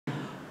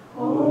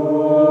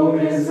Home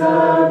is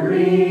a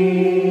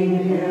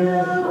green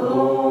hill,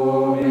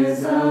 home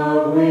is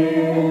a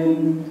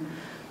wind,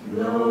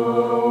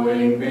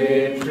 blowing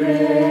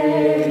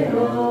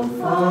betrayal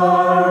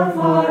far,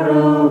 far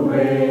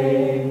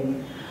away.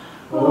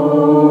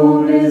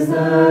 Home is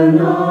the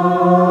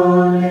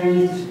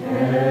knowledge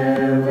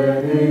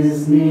heaven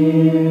is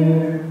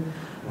near.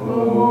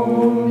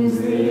 Home is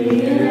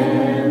the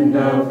end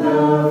of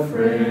the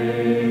fray.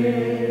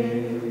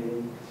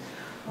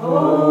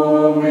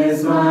 Home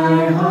is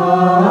my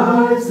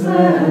heart's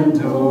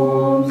land,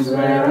 home's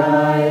where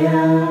I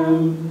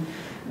am.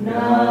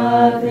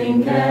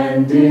 Nothing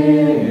can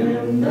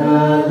dim the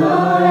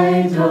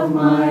light of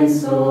my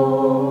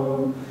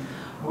soul.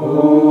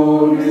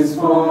 Home is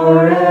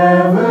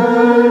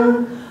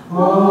forever,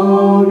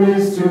 home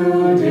is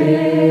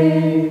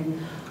today.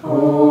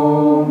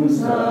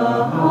 Home's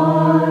a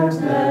heart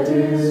that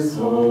is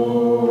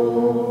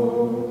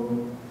whole.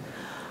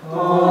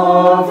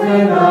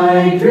 Often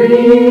I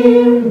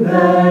dream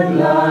that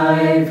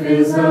life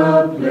is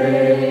a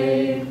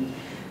play,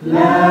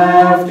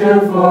 laughter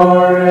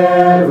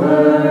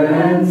forever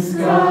and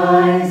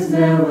skies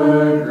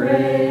never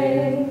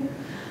gray.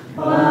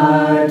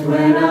 But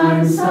when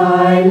I'm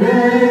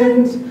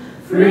silent,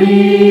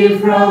 free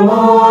from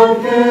all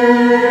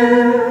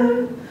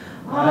care,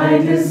 I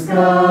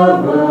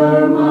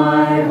discover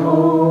my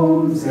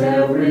home's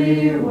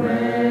everywhere.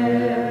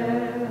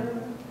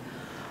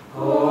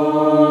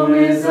 Home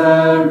is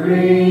a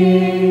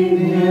green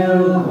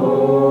hill,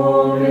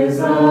 home is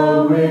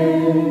a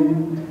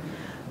wind,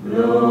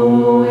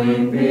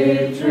 blowing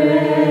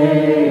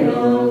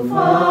betrayal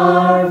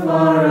far,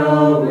 far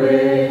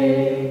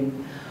away.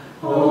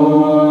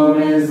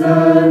 Home is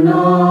a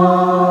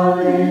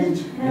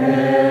knowledge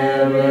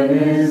heaven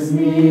is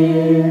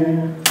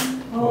near.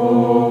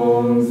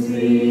 Home's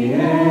the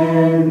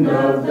end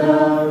of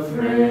the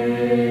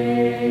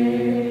fray.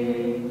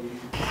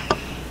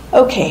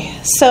 Okay,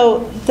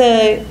 so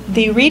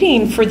the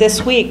reading for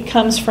this week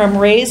comes from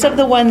Rays of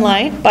the One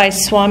Light by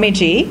Swami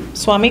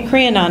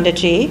Kriyananda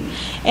Ji.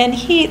 And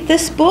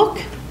this book,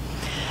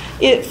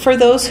 for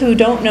those who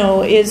don't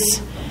know,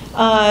 is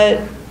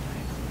at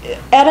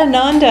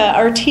Ananda,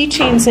 our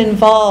teachings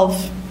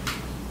involve,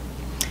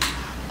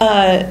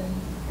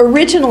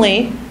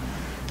 originally,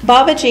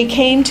 Babaji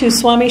came to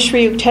Swami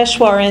Sri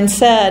Yukteswar and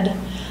said,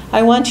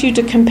 I want you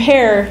to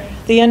compare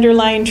the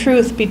underlying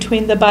truth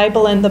between the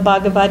Bible and the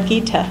Bhagavad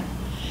Gita.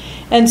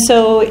 And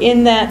so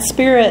in that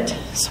spirit,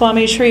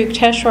 Swami Sri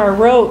Yukteswar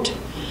wrote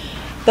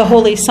the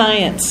Holy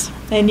Science.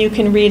 And you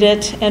can read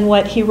it and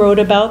what he wrote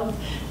about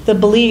the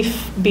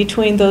belief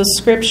between those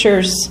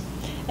scriptures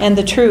and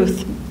the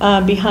truth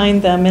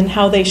behind them and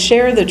how they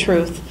share the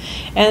truth.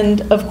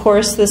 And of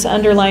course, this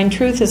underlying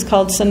truth is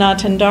called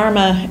Sanatana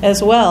Dharma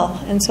as well.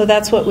 And so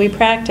that's what we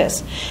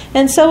practice.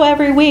 And so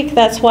every week,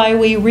 that's why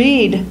we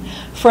read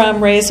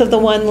from Rays of the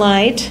One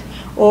Light,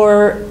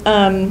 or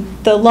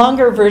the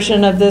longer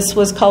version of this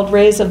was called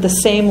Rays of the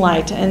Same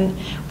Light. And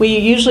we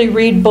usually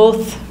read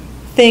both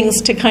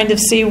things to kind of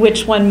see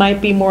which one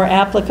might be more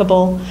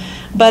applicable.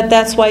 But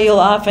that's why you'll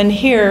often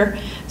hear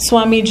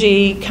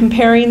Swamiji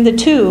comparing the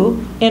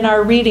two in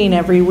our reading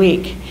every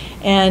week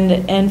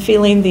and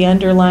feeling the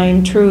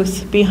underlying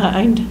truth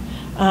behind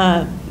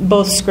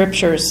both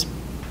scriptures.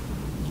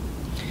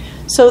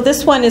 So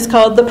this one is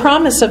called The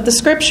Promise of the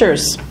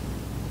Scriptures.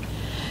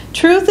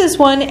 Truth is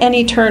one and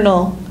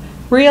eternal.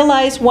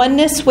 Realize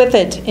oneness with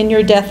it in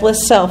your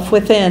deathless self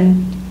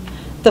within.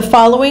 The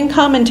following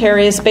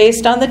commentary is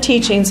based on the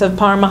teachings of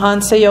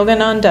Paramahansa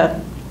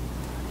Yogananda.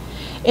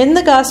 In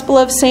the Gospel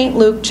of St.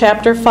 Luke,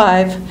 chapter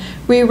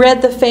 5, we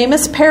read the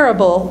famous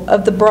parable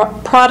of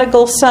the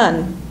prodigal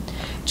son.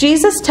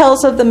 Jesus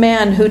tells of the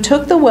man who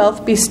took the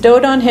wealth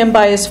bestowed on him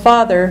by his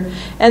father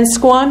and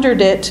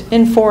squandered it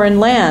in foreign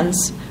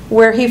lands,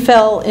 where he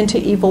fell into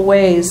evil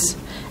ways.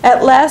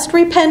 At last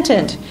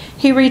repentant,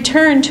 he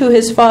returned to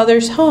his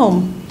father's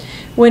home.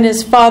 When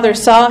his father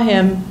saw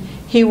him,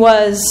 he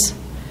was,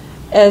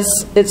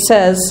 as it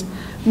says,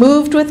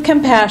 moved with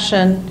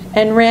compassion,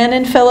 and ran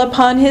and fell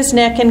upon his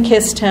neck and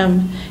kissed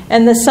him.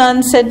 And the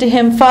son said to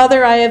him,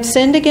 Father, I have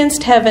sinned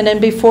against heaven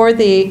and before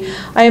thee.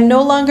 I am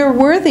no longer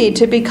worthy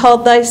to be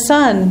called thy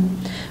son.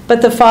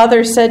 But the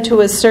father said to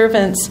his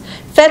servants,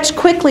 Fetch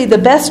quickly the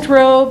best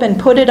robe and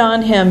put it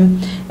on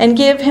him, and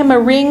give him a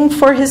ring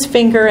for his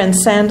finger and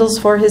sandals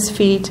for his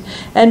feet,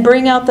 and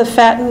bring out the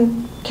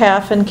fattened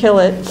calf and kill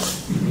it.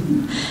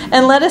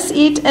 And let us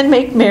eat and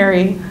make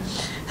merry.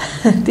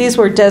 These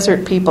were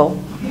desert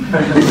people.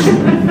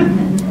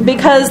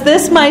 Because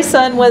this my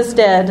son was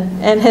dead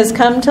and has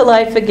come to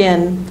life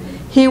again.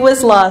 He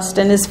was lost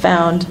and is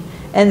found.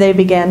 And they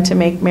began to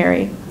make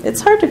merry.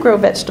 It's hard to grow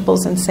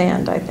vegetables in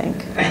sand, I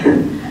think.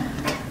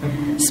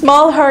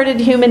 Small-hearted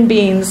human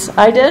beings,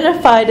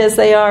 identified as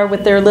they are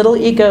with their little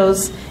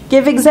egos,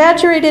 give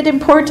exaggerated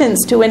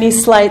importance to any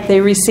slight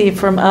they receive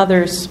from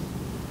others.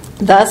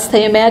 Thus,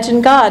 they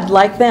imagine God,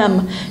 like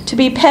them, to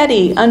be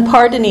petty,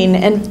 unpardoning,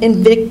 and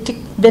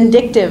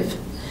vindictive.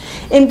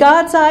 In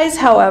God's eyes,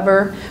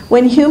 however,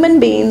 when human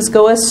beings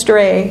go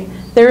astray,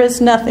 there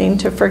is nothing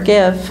to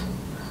forgive.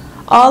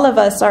 All of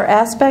us are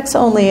aspects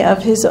only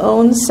of His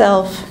own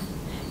self.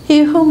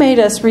 He who made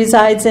us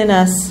resides in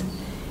us.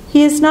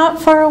 He is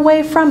not far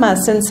away from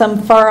us in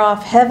some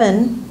far-off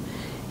heaven.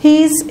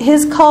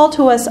 His call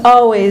to us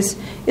always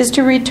is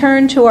to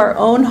return to our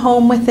own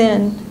home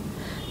within.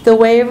 The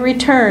way of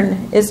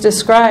return is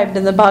described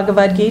in the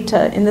Bhagavad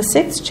Gita in the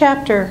 6th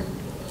chapter.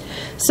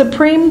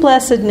 Supreme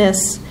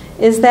blessedness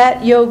is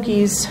that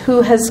yogi's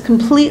who has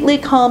completely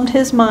calmed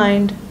his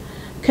mind,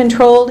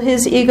 controlled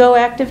his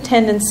ego-active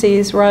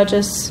tendencies,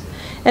 rajas,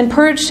 and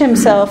purged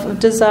himself of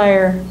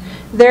desire,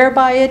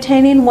 thereby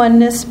attaining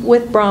oneness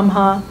with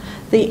Brahma,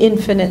 the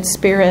infinite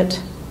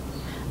spirit.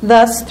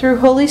 Thus, through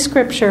Holy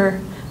Scripture,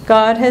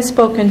 God has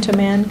spoken to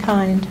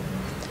mankind.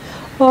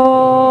 Om,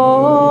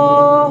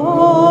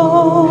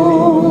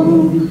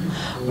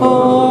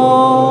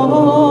 Om,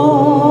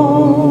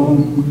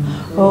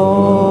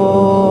 Om.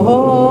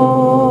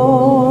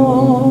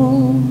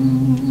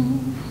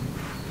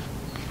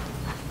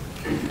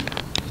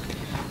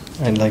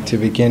 I'd like to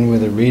begin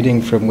with a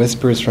reading from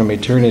Whispers from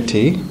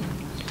Eternity.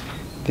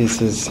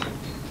 This is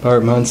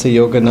Paramahansa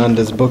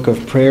Yogananda's book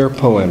of prayer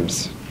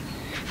poems,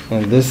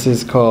 and this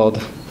is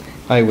called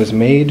I Was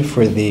Made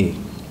for Thee.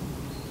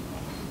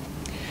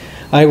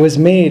 I was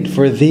made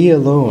for Thee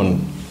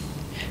alone.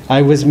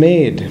 I was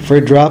made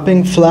for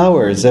dropping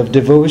flowers of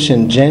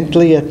devotion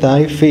gently at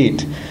Thy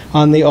feet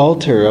on the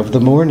altar of the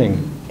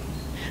morning.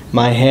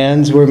 My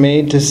hands were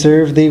made to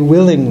serve Thee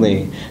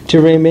willingly, to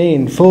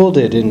remain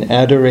folded in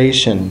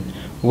adoration,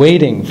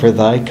 waiting for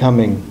Thy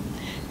coming,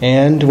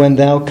 and when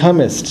Thou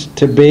comest,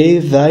 to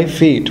bathe Thy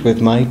feet with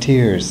my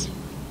tears.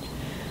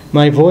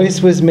 My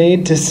voice was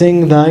made to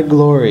sing Thy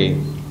glory.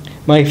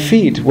 My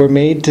feet were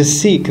made to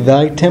seek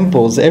Thy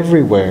temples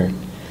everywhere.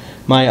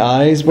 My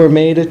eyes were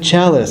made a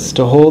chalice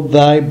to hold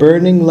Thy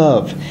burning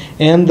love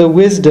and the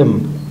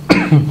wisdom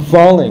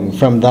falling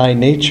from Thy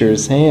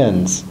nature's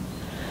hands.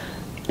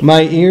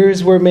 My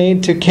ears were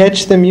made to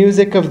catch the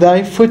music of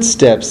Thy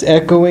footsteps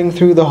echoing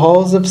through the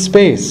halls of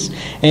space,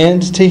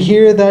 and to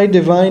hear Thy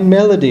divine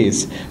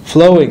melodies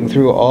flowing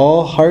through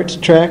all heart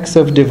tracks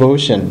of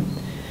devotion.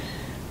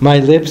 My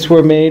lips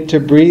were made to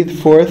breathe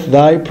forth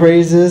Thy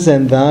praises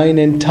and Thine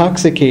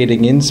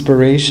intoxicating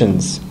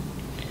inspirations.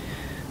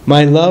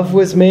 My love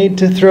was made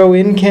to throw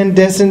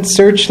incandescent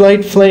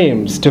searchlight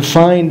flames to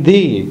find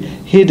Thee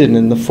hidden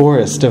in the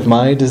forest of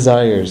my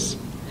desires.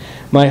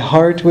 My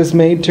heart was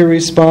made to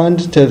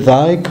respond to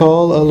Thy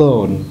call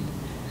alone.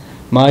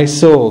 My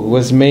soul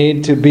was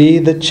made to be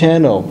the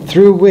channel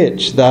through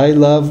which Thy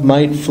love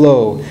might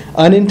flow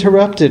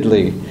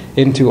uninterruptedly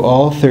into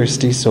all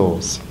thirsty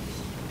souls.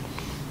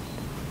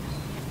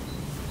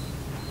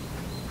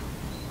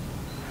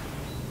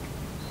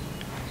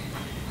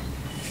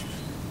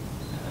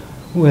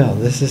 Well,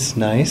 this is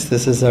nice.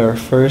 This is our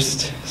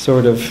first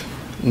sort of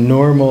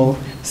normal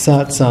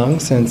satsang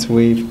since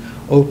we've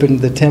opened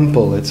the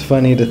temple. It's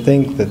funny to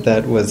think that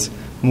that was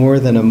more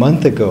than a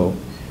month ago,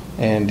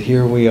 and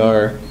here we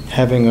are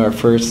having our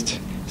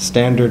first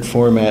standard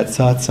format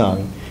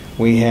satsang.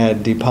 We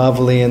had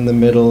Deepavali in the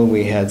middle,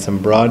 we had some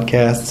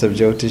broadcasts of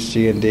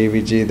Jyotishji and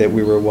Deviji that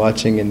we were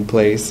watching in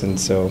place, and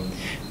so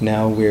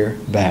now we're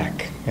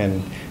back,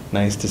 and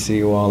nice to see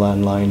you all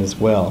online as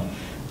well.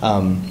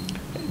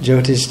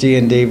 Jyotishji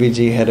and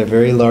Deviji had a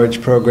very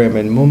large program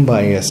in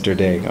Mumbai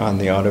yesterday on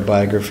the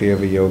autobiography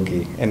of a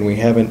yogi, and we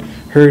haven't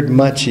heard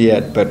much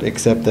yet, but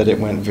except that it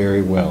went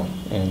very well.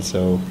 And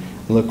so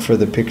look for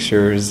the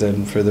pictures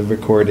and for the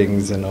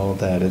recordings and all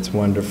that. It's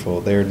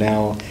wonderful. They're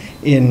now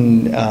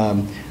in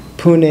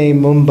Pune,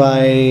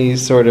 Mumbai,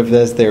 sort of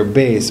as their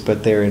base,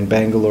 but they're in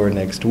Bangalore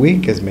next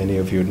week, as many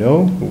of you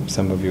know.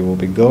 Some of you will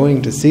be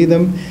going to see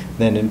them,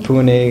 then in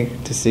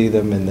Pune to see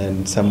them, and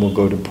then some will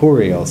go to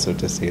Puri also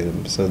to see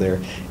them. So they're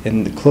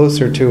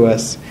closer to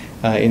us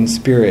in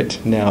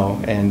spirit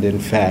now, and in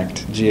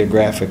fact,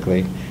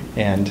 geographically,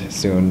 and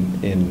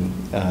soon in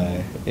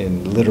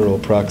literal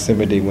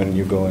proximity when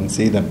you go and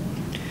see them.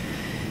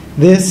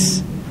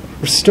 This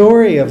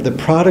story of the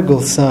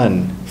prodigal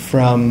son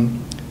from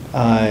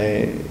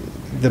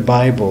the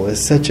Bible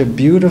is such a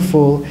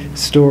beautiful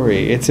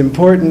story. It's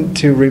important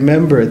to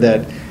remember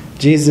that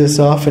Jesus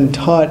often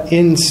taught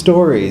in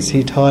stories.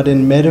 He taught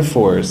in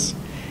metaphors.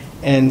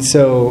 And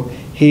so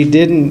he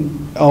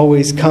didn't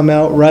always come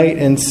out right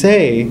and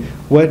say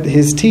what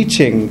his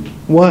teaching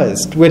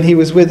was. When he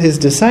was with his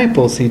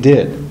disciples, he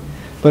did.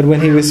 But when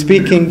he was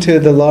speaking to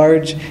the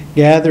large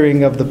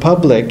gathering of the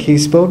public, he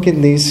spoke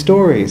in these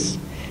stories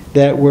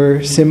that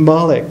were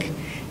symbolic.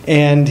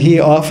 And he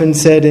often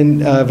said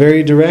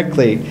very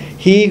directly,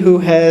 "He who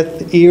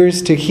hath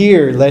ears to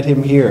hear, let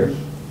him hear."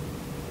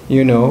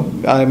 You know,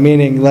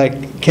 meaning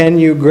like, can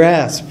you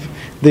grasp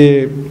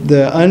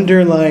the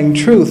underlying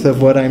truth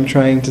of what I'm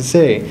trying to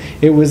say?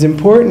 It was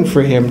important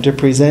for him to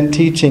present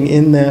teaching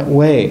in that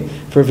way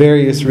for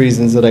various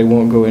reasons that I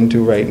won't go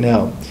into right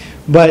now.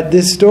 But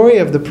this story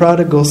of the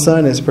prodigal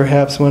son is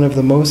perhaps one of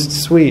the most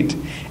sweet,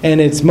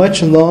 and it's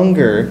much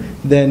longer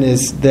than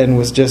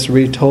was just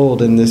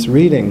retold in this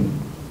reading.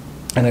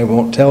 And I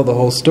won't tell the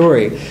whole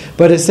story.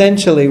 But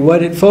essentially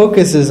what it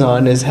focuses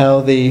on is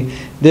how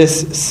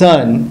this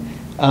son,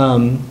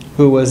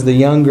 who was the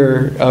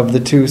younger of the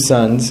two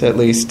sons, at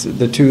least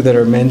the two that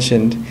are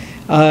mentioned,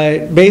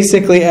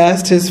 basically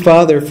asked his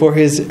father for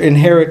his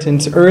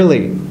inheritance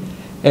early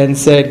and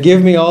said,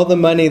 give me all the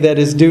money that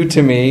is due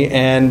to me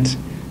and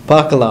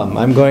pakalam,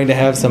 I'm going to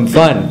have some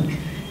fun.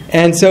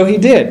 And so he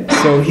did.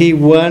 So he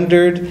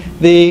wandered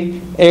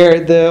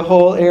the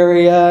whole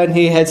area, and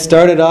he had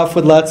started off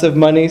with lots of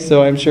money,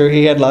 so I'm sure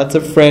he had lots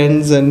of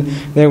friends, and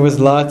there was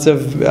lots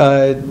of,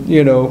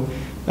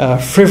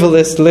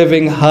 frivolous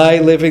living, high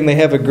living. They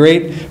have a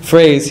great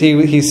phrase.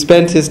 He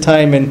spent his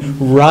time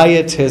in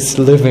riotous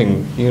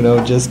living,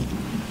 just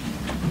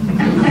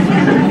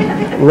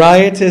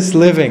riotous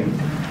living.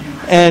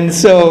 And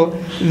so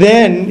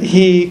then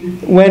he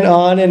went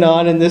on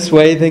in this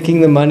way,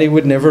 thinking the money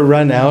would never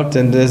run out,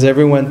 and as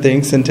everyone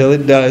thinks, until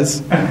it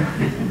does.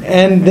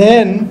 And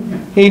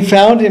then he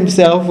found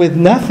himself with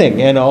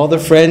nothing, and all the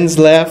friends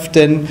left,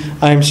 and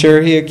I'm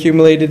sure he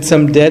accumulated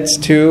some debts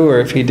too, or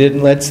if he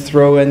didn't, let's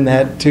throw in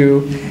that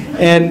too.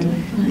 And,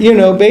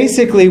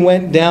 basically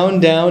went down,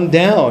 down,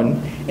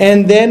 down,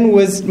 and then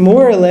was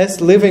more or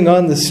less living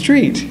on the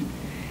street.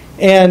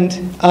 And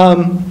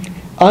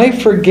I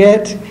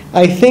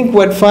think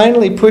what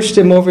finally pushed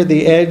him over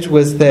the edge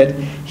was that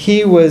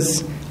he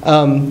was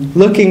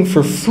looking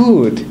for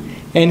food,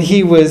 and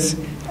he was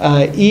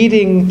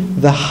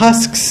eating the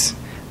husks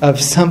of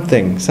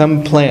something,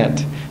 some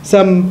plant,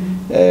 some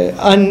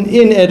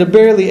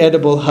barely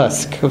edible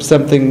husk of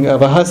something,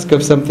 of a husk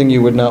of something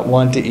you would not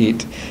want to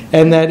eat.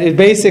 And that it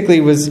basically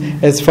was,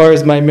 as far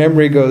as my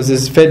memory goes,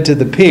 is fed to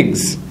the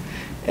pigs.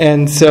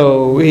 And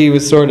so he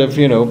was sort of,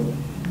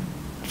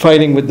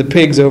 fighting with the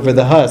pigs over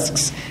the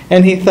husks.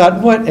 And he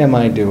thought, what am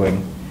I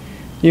doing?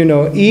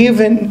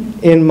 Even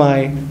in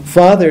my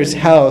father's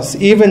house,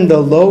 even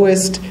the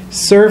lowest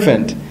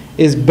servant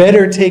is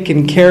better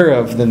taken care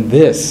of than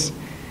this.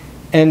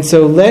 And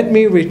so let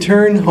me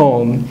return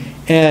home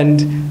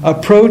and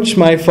approach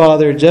my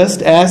father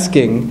just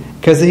asking,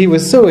 because he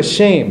was so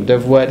ashamed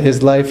of what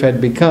his life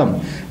had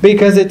become.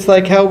 Because it's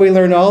like how we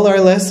learn all our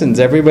lessons.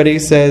 Everybody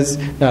says,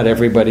 not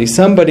everybody,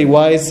 somebody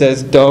wise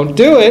says, don't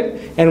do it.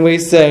 And we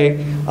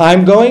say,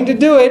 I'm going to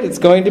do it, it's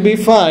going to be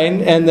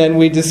fine. And then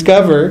we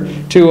discover,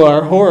 to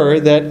our horror,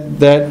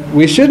 that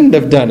we shouldn't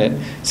have done it.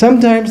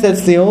 Sometimes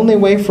that's the only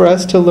way for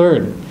us to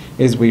learn,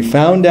 is we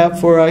found out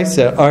for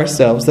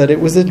ourselves that it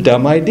was a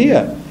dumb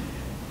idea.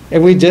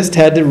 And we just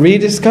had to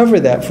rediscover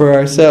that for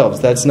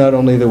ourselves. That's not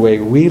only the way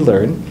we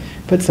learn,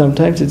 but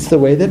sometimes it's the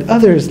way that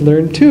others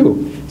learn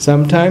too.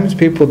 Sometimes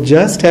people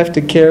just have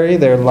to carry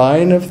their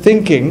line of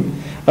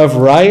thinking, of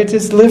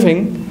riotous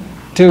living,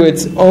 to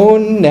its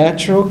own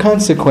natural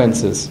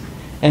consequences.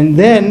 And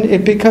then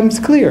it becomes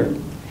clear.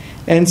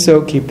 And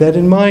so keep that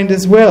in mind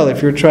as well.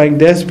 If you're trying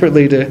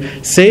desperately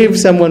to save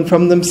someone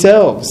from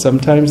themselves,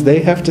 sometimes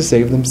they have to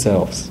save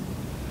themselves.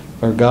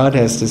 Or God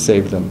has to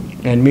save them.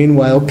 And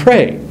meanwhile,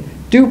 pray.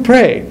 Do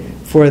pray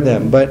for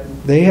them. But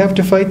they have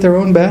to fight their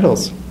own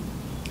battles.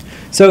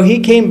 So he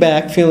came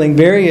back feeling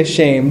very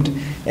ashamed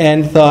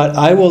and thought,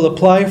 I will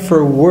apply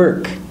for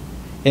work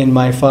in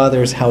my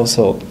father's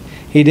household.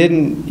 He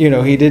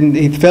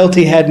felt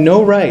he had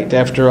no right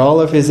after all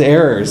of his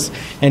errors,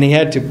 and he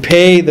had to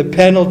pay the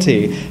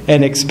penalty,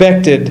 and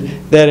expected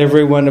that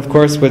everyone, of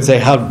course, would say,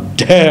 how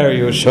dare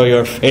you show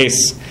your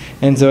face?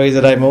 And so he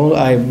said, I'm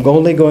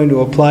only going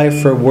to apply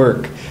for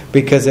work,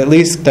 because at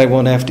least I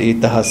won't have to eat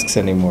the husks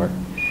anymore.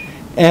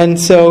 And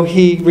so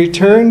he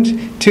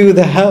returned to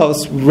the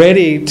house,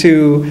 ready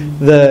to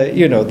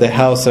the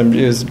house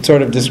is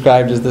sort of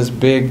described as this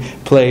big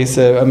place,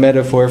 a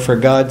metaphor for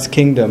God's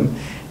kingdom.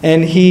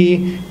 And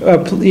he,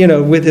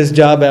 with his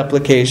job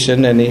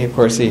application, and of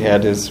course he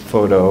had his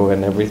photo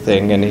and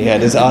everything, and he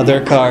had his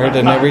Aadhaar card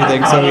and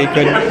everything, so he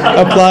could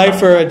apply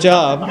for a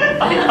job.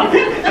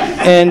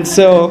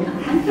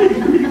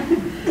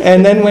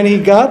 And then when he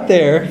got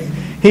there,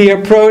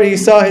 he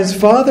saw his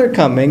father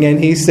coming,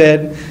 and he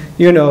said,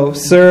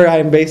 sir,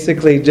 I'm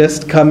basically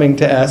just coming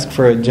to ask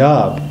for a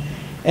job.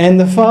 And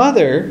the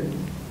father,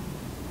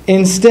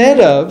 instead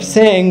of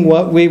saying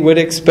what we would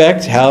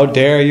expect, how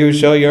dare you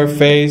show your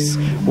face,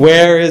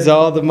 where is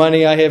all the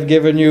money I have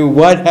given you,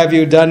 what have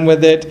you done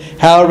with it,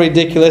 how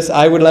ridiculous,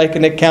 I would like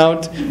an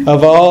account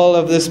of all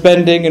of the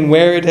spending and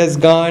where it has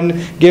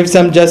gone, give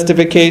some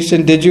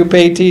justification, did you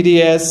pay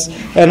TDS,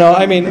 and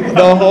all,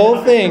 the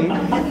whole thing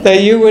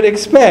that you would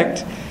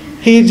expect.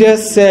 He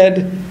just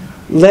said,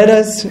 let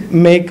us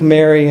make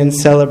merry and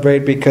celebrate,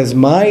 because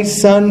my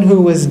son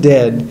who was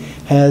dead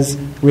has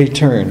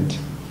returned.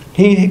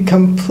 He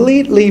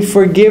completely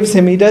forgives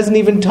him. He doesn't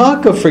even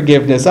talk of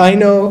forgiveness. I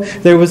know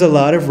there was a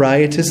lot of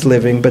riotous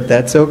living, but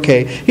that's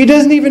okay. He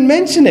doesn't even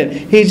mention it.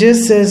 He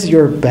just says,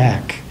 you're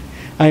back.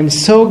 I'm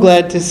so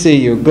glad to see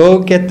you. Go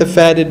get the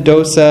fatted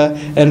dosa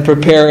and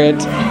prepare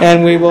it,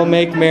 and we will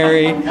make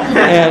merry.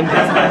 And,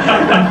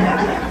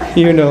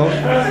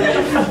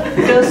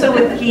 Dosa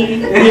with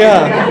ghee.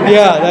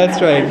 Yeah,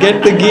 that's right.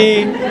 Get the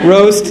ghee,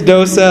 roast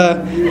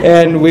dosa,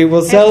 and we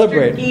will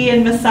celebrate. Extra ghee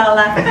and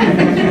masala.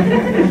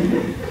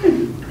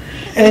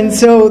 And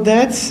so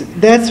that's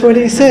what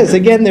he says.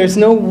 Again, there's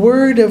no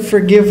word of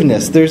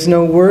forgiveness. There's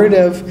no word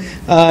of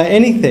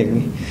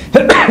anything.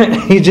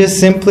 He just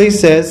simply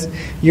says,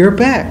 you're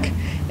back.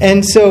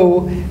 And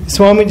so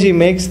Swamiji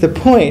makes the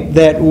point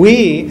that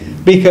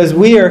because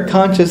we are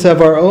conscious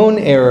of our own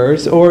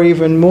errors, or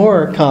even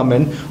more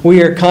common,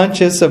 we are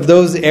conscious of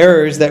those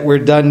errors that were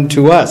done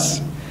to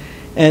us.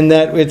 And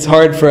that it's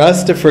hard for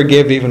us to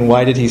forgive even,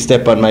 why did he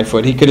step on my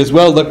foot? He could as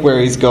well look where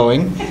he's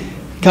going,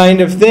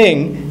 kind of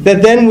thing,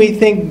 that then we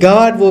think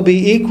God will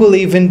be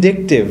equally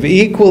vindictive,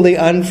 equally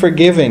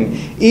unforgiving,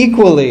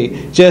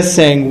 equally just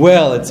saying,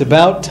 well, it's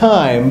about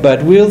time,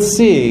 but we'll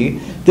see,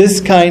 this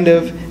kind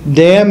of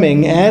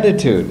damning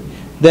attitude.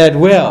 That,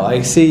 well,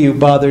 I see you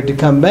bothered to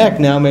come back,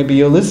 now maybe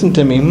you'll listen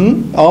to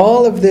me.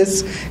 All of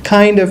this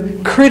kind of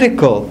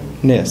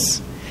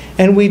criticalness.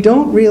 And we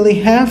don't really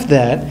have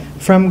that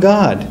from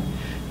God.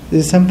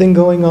 There's something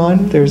going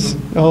on? There's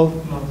all...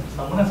 No,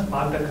 someone has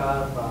parked a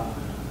car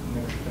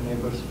next to the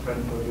neighbor's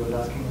front door. He was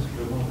asking us to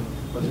remove it.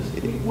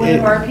 One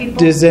of our people?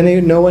 Does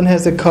no one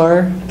has a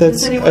car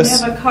that's... Does anyone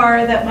have a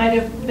car that might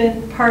have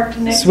been parked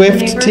next Swift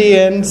to the neighbors?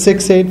 TN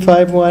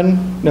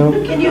 6851? No.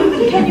 Can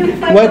you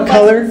find What the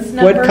color? license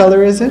number? What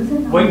color is it?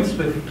 White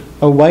Swift.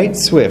 A white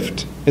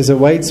Swift. Does a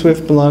white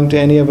Swift belong to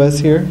any of us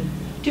here?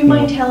 Do you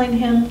mind telling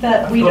him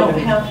that we don't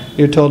have...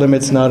 You told him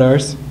it's not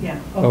ours? Yeah.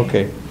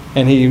 Okay.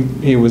 And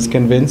he was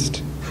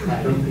convinced?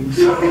 I don't think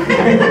so.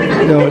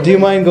 No. Do you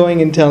mind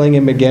going and telling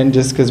him again,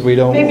 just because we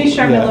don't... Maybe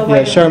Sharmila.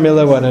 Yeah,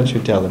 Sharmila, why don't you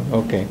tell him?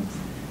 Okay.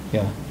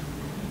 Yeah.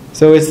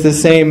 So it's the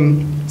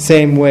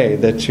same way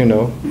that,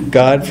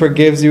 God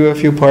forgives you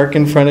if you park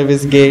in front of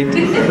His gate.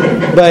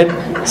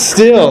 But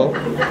still,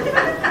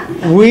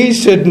 we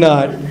should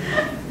not,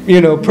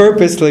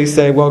 purposely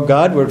say, well,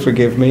 God would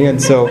forgive me,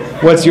 and so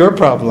what's your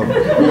problem?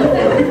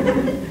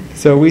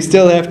 So we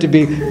still have to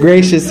be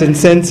gracious and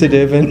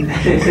sensitive and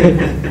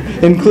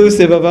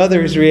inclusive of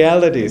others'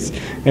 realities.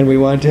 And we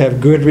want to have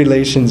good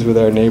relations with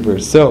our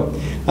neighbors. So,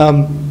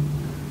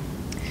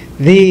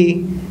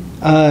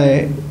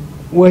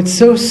 what's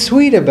so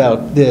sweet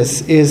about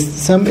this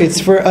is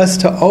it's for us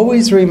to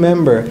always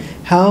remember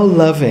how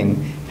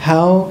loving,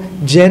 how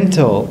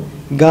gentle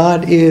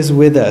God is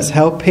with us,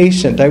 how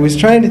patient. I was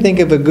trying to think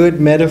of a good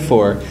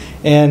metaphor,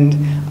 and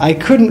I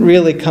couldn't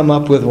really come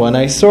up with one.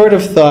 I sort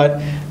of thought,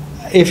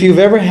 if you've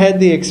ever had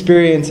the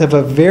experience of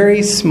a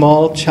very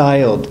small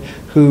child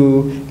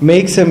who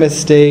makes a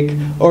mistake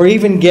or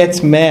even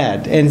gets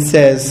mad and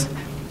says,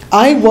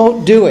 I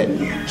won't do it.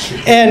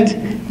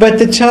 But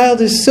the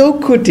child is so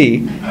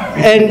kuti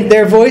and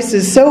their voice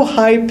is so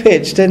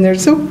high-pitched and they're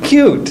so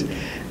cute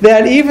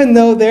that even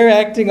though they're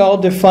acting all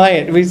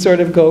defiant, we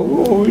sort of go,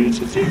 oh.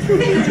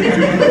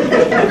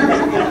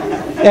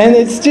 And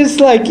it's just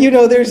like, we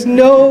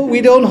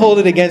don't hold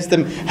it against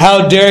them.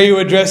 How dare you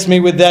address me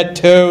with that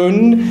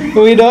tone?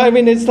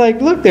 It's like,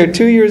 look, they're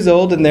 2 years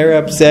old and they're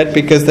upset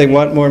because they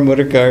want more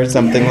mudaka or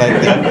something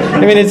like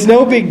that. It's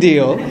no big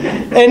deal.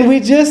 And we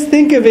just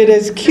think of it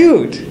as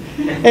cute.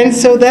 And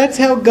so that's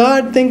how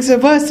God thinks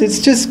of us. It's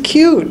just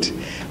cute.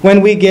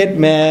 When we get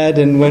mad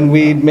and when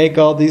we make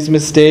all these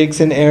mistakes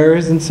and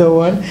errors and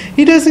so on,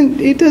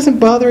 it doesn't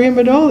bother Him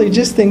at all. He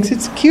just thinks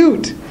it's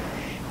cute.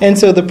 And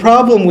so the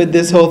problem with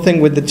this whole thing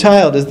with the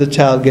child is the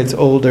child gets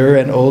older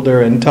and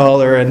older and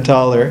taller,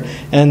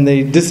 and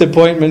the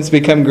disappointments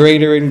become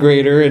greater and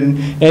greater.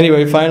 And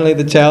anyway, finally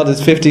the child is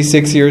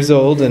 56 years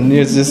old and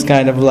it's just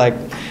kind of like,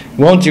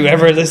 won't you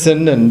ever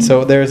listen? And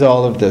so there's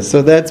all of this.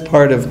 So that's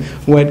part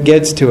of what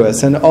gets to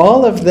us. And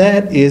all of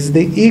that is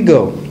the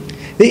ego.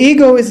 The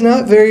ego is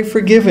not very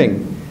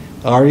forgiving.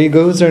 Our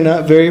egos are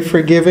not very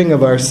forgiving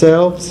of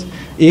ourselves.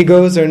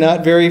 Egos are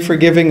not very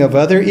forgiving of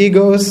other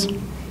egos.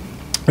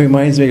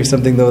 Reminds me of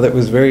something, though, that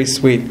was very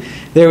sweet.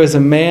 There was a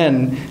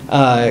man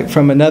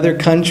from another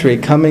country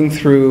coming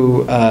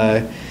through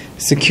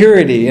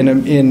security in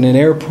an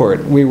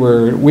airport. We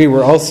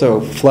were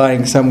also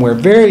flying somewhere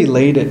very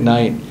late at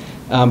night,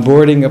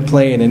 boarding a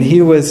plane, and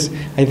he was,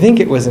 I think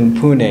it was in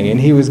Pune, and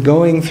he was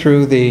going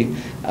through the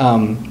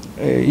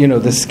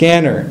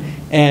scanner,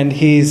 and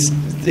his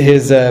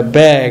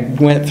bag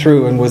went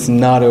through and was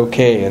not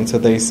okay, and so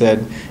they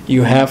said,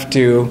 you have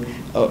to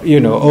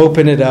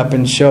open it up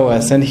and show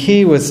us. And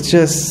he was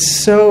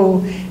just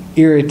so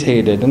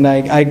irritated. And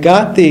I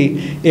got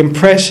the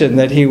impression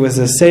that he was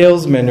a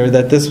salesman, or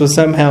that this was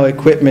somehow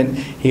equipment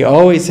he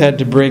always had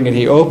to bring. And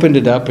he opened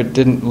it up. It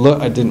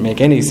didn't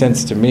make any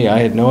sense to me. I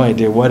had no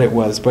idea what it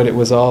was, but it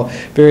was all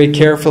very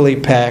carefully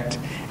packed.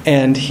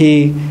 And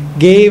he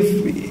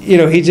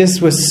he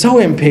just was so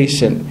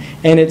impatient.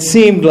 And it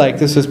seemed like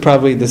this was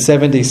probably the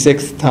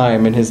 76th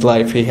time in his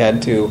life he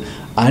had to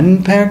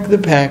unpack the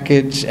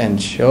package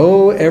and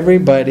show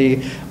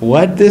everybody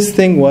what this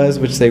thing was,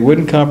 which they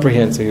wouldn't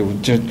comprehend. So he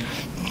would just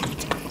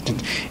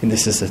and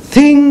this is a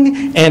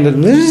thing, and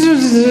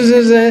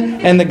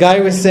the guy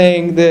was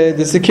saying,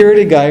 the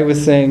security guy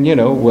was saying,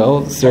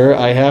 well, sir,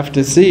 I have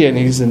to see. And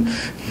he said,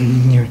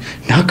 you're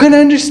not going to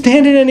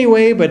understand it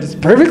anyway, but it's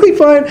perfectly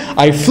fine.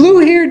 I flew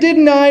here,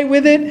 didn't I,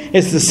 with it?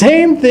 It's the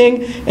same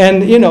thing.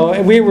 And,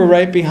 we were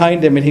right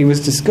behind him, and he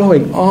was just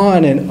going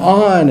on and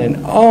on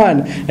and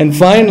on. And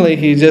finally,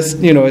 he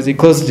just, as he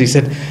closed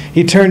it,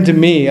 he turned to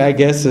me, I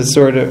guess, as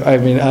sort of, I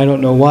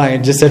don't know why,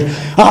 and just said,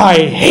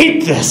 I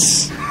hate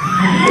this.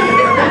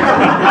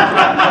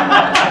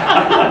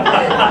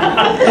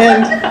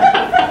 And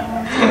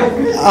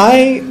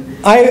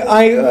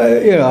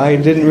I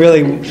didn't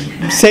really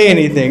say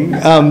anything,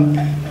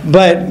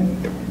 but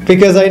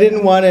because I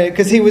didn't want to,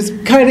 because he was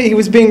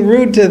being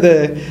rude to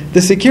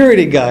the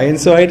security guy, and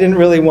so I didn't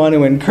really want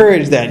to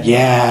encourage that.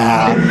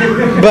 Yeah,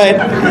 but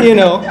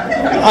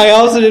I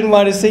also didn't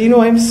want to say,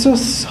 I'm so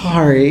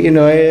sorry.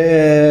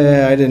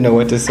 I didn't know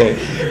what to say,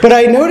 but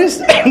I noticed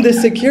the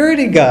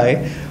security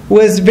guy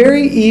was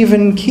very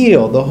even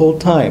keel the whole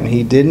time.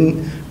 He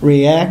didn't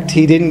react.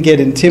 He didn't get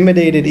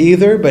intimidated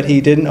either, but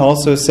he didn't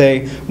also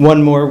say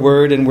one more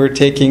word and we're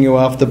taking you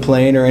off the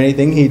plane or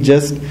anything. He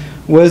just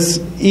was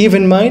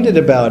even-minded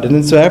about it.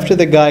 And so after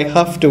the guy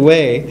huffed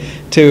away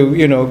to,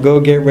 go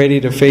get ready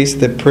to face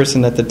the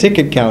person at the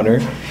ticket counter,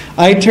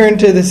 I turned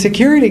to the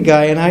security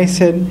guy and I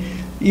said,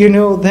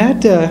 that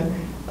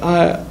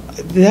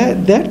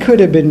could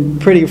have been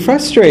pretty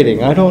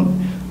frustrating. I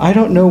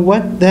don't know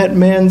what that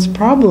man's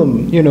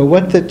problem,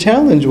 what the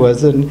challenge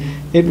was. And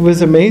it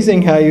was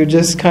amazing how you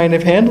just kind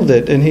of handled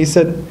it. And he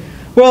said,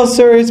 well,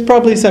 sir, it's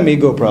probably some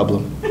ego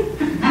problem.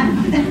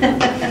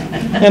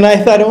 And I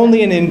thought,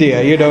 only in India,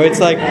 it's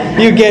like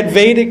you get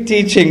Vedic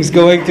teachings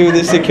going through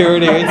the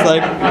security. It's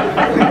like,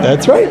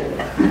 that's right.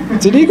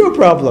 It's an ego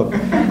problem.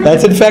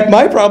 That's in fact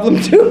my problem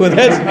too.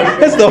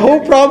 That's the whole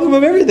problem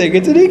of everything.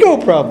 It's an ego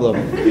problem.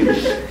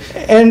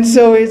 And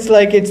so it's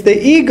like it's the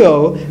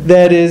ego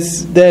that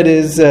is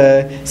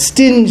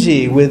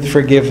stingy with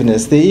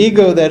forgiveness. The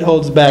ego that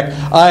holds back.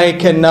 I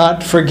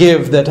cannot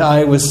forgive that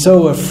I was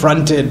so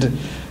affronted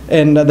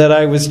and that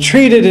I was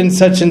treated in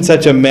such and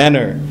such a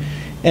manner.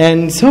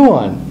 And so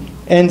on.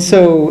 And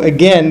so,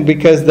 again,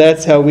 because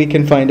that's how we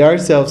can find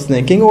ourselves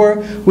thinking, or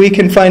we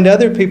can find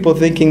other people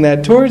thinking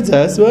that towards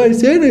us, well, I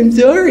said I'm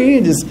sorry,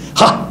 and just,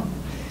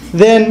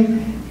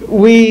 then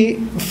we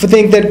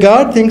think that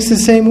God thinks the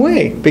same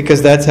way,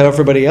 because that's how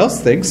everybody else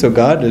thinks, so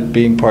God,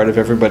 being part of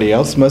everybody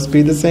else, must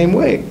be the same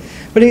way.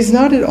 But He's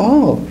not at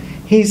all.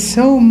 He's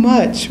so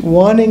much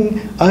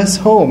wanting us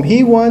home.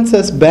 He wants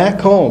us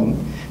back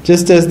home,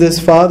 just as this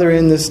father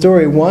in the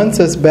story wants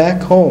us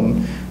back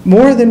home,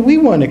 more than we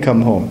want to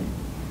come home.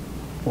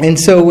 And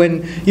so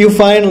when you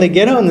finally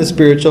get on the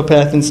spiritual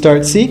path and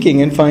start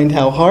seeking and find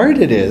how hard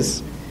it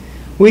is,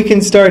 we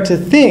can start to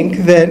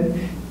think that,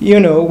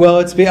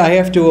 I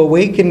have to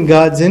awaken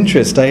God's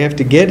interest. I have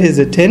to get His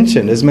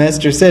attention. As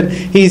Master said,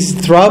 He's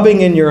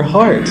throbbing in your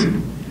heart.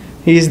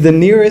 He's the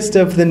nearest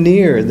of the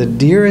near, the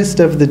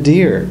dearest of the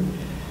dear.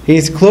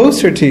 He's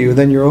closer to you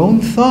than your own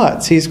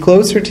thoughts. He's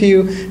closer to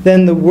you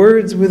than the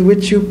words with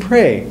which you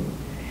pray.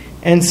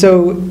 And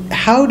so,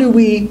 how do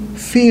we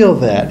feel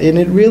that? And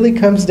it really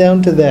comes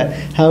down to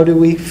that. How do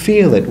we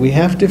feel it? We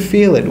have to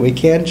feel it. We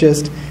can't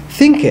just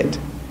think it.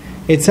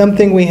 It's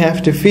something we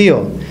have to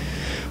feel.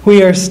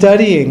 We are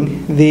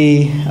studying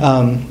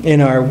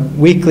in our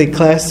weekly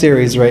class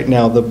series right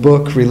now, the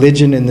book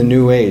Religion in the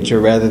New Age,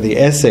 or rather the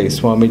essay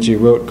Swamiji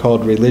wrote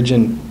called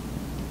Religion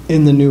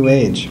in the New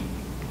Age.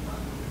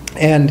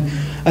 And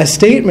a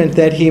statement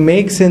that he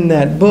makes in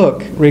that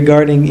book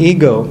regarding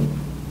ego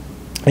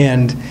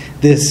and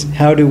this,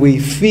 how do we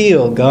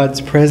feel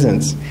God's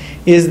presence,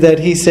 is that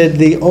he said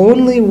the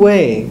only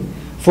way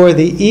for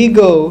the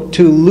ego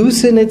to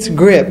loosen its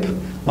grip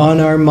on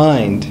our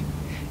mind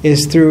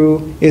is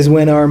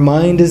when our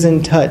mind is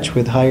in touch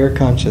with higher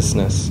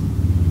consciousness.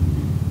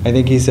 I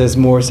think he says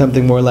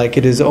something more like,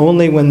 it is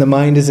only when the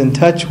mind is in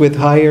touch with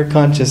higher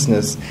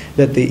consciousness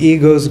that the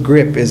ego's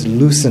grip is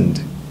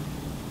loosened.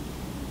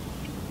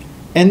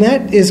 And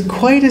that is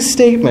quite a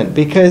statement,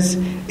 because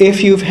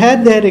if you've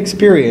had that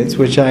experience,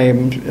 which I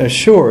am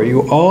sure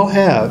you all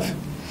have,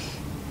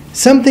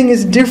 something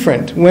is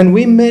different when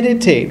we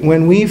meditate,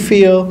 when we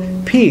feel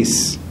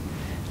peace.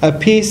 A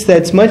peace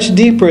that's much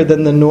deeper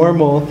than the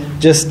normal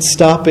just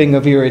stopping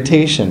of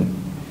irritation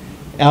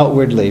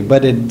outwardly,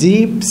 but a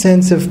deep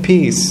sense of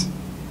peace.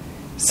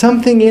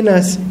 Something in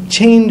us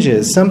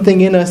changes,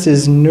 something in us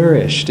is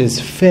nourished,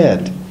 is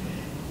fed,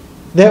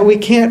 that we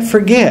can't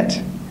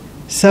forget.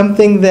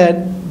 Something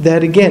that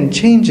again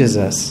changes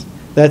us.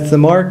 That's the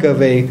mark of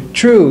a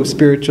true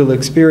spiritual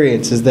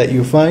experience, is that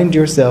you find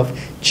yourself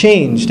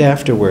changed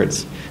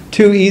afterwards.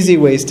 Two easy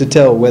ways to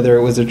tell whether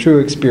it was a true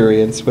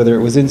experience, whether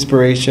it was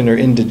inspiration or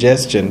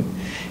indigestion,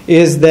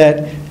 is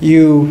that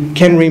you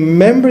can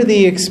remember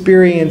the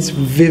experience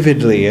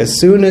vividly. As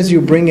soon as you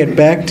bring it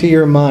back to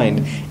your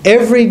mind,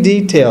 every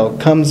detail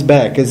comes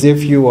back as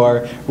if you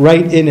are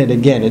right in it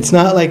again. It's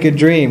not like a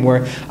dream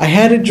where I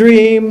had a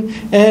dream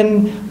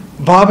and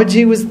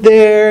Babaji was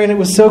there, and it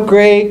was so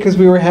great because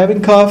we were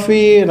having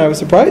coffee, and I was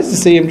surprised to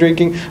see him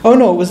drinking. Oh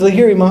no, it was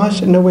Lahiri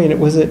Mahasaya. No, wait,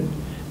 was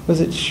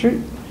it sure?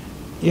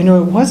 You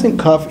know, it wasn't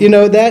coffee. You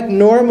know, that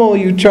normal,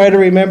 you try to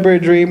remember a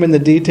dream and the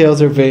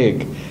details are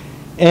vague.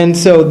 And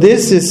so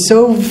this is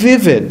so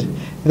vivid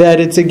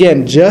that it's,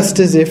 again, just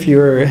as if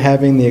you're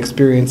having the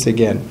experience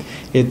again.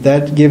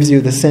 That gives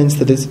you the sense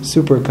that it's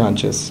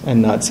superconscious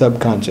and not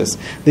subconscious.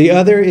 The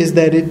other is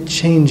that it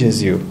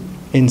changes you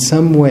in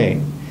some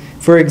way.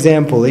 For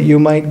example, you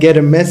might get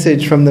a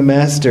message from the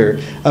Master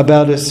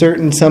about a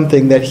certain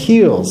something that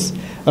heals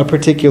a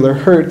particular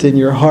hurt in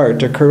your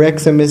heart or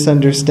corrects a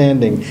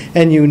misunderstanding,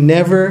 and you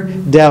never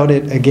doubt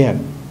it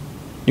again.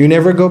 You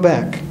never go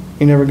back.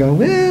 You never go,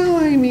 well,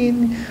 I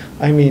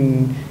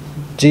mean,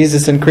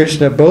 Jesus and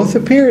Krishna both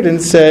appeared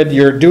and said,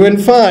 you're doing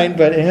fine,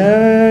 but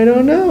I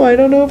don't know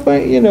if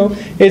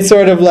it's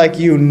sort of like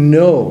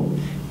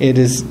it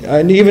is,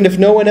 and even if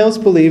no one else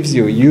believes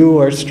you, you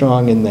are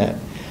strong in that.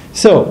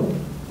 So,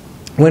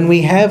 when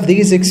we have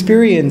these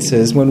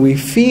experiences, when we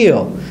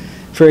feel,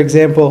 for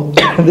example,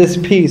 this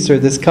peace or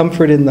this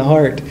comfort in the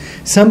heart,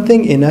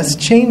 something in us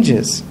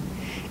changes.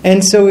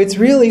 And so it's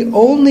really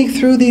only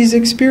through these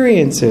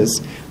experiences,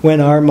 when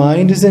our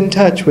mind is in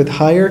touch with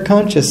higher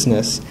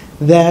consciousness,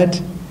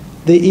 that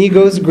the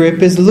ego's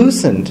grip is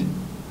loosened.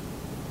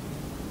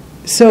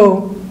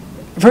 So,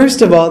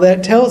 first of all,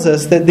 that tells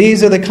us that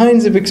these are the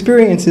kinds of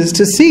experiences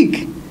to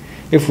seek.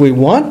 If we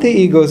want the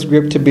ego's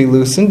grip to be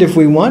loosened, if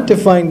we want to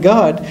find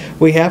God,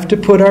 we have to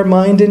put our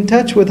mind in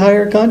touch with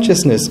higher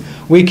consciousness.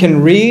 We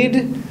can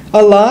read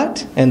a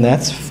lot, and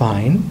that's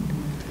fine.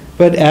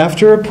 But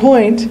after a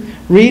point,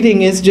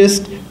 reading is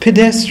just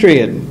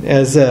pedestrian,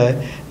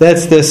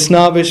 that's the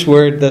snobbish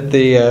word that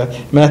the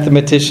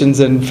mathematicians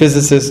and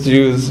physicists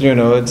use. You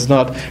know, it's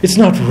not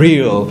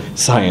real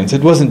science.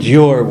 It wasn't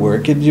your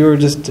work. You were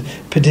just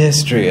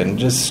pedestrian,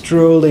 just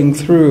strolling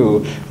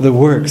through the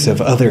works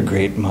of other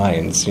great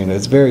minds. You know,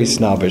 it's very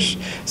snobbish.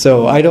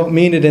 So I don't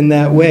mean it in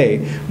that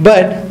way.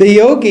 But the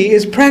yogi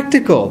is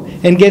practical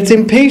and gets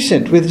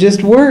impatient with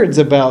just words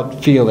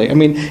about feeling. I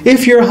mean,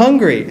 if you're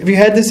hungry, if you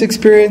had this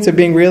experience of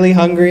being really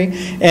hungry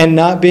and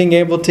not being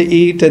able to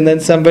eat, and then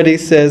somebody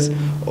says,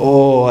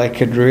 oh, I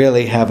could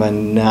really have a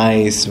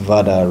nice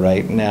vada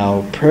right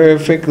now,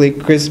 perfectly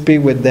crispy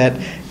with that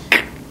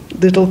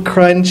little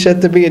crunch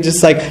at the beginning.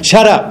 Just like,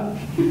 shut up.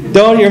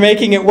 You're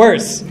making it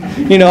worse.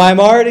 You know, I'm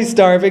already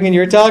starving and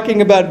you're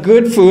talking about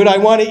good food. I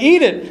want to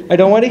eat it. I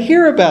don't want to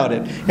hear about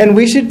it. And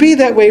we should be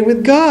that way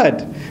with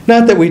God.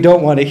 Not that we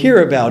don't want to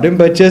hear about Him,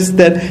 but just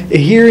that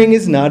hearing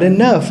is not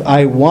enough.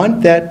 I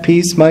want that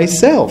peace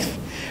myself.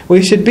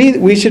 We should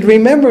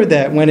remember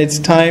that when it's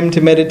time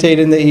to meditate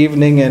in the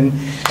evening and,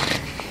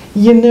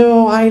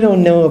 I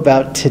don't know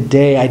about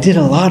today. I did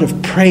a lot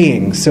of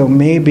praying, so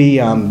maybe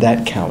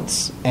that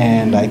counts.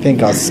 And I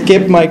think I'll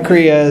skip my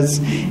kriyas.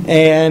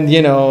 And,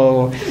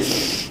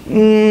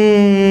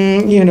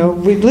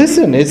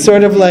 listen. It's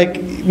sort of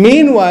like,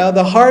 meanwhile,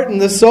 the heart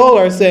and the soul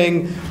are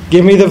saying,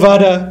 give me the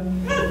vada.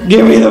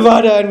 Give me the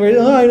vada. And we're,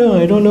 I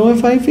don't know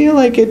if I feel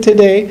like it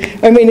today.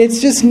 I mean, it's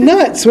just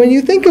nuts when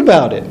you think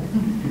about it.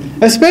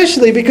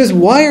 Especially because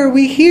why are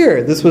we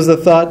here? This was a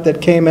thought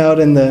that came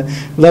out in the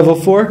Level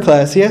 4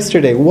 class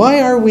yesterday.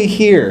 Why are we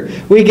here?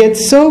 We get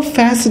so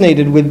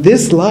fascinated with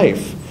this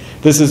life.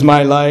 This is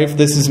my life.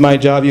 This is my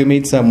job. You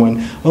meet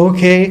someone.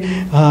 Okay,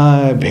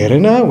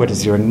 Bherana, what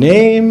is your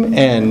name?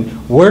 And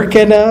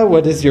Workena,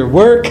 what is your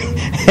work?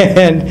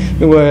 And,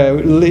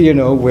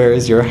 where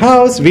is your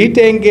house?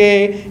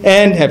 Vitenge.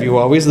 And have you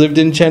always lived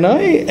in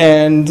Chennai?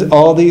 And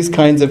all these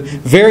kinds of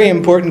very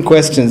important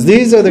questions.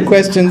 These are the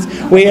questions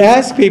we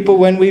ask people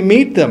when we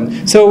meet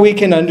them, so we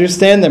can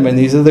understand them. And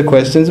these are the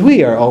questions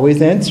we are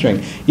always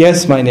answering.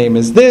 Yes, my name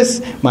is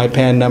this. My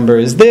PAN number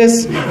is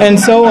this. And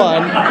so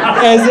on.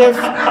 As if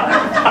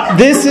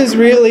this is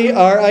really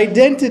our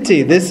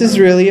identity. This is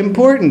really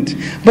important.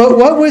 But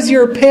what was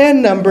your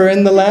PAN number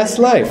in the last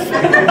life?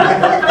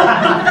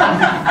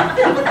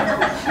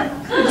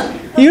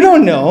 You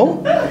don't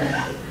know.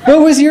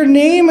 What was your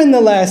name in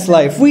the last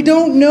life? We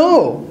don't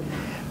know.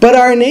 But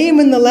our name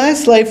in the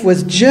last life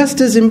was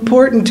just as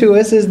important to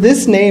us as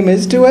this name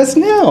is to us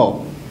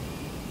now.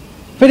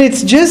 But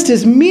it's just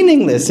as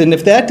meaningless. And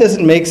if that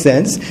doesn't make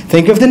sense,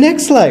 think of the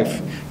next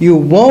life. You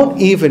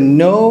won't even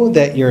know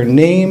that your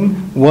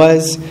name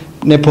was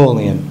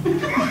Napoleon.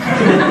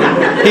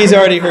 He's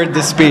already heard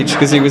this speech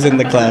because he was in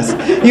the class.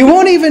 You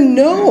won't even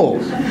know.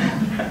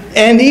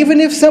 And even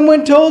if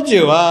someone told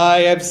you,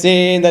 I have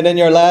seen that in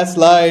your last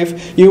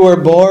life you were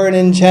born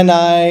in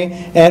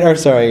Chennai,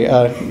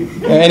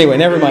 anyway,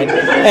 never mind.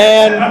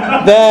 And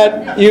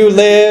that you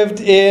lived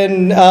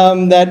in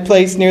that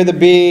place near the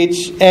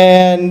beach,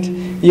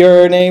 and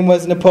your name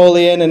was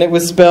Napoleon, and it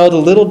was spelled a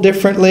little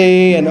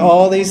differently, and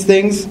all these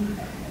things.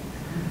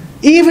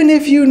 Even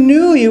if you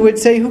knew, you would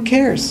say, who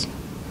cares?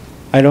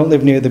 I don't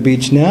live near the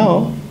beach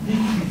now.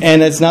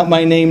 And it's not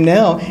my name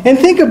now. And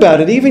think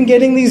about it, even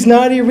getting these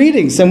naughty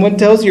readings. Someone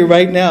tells you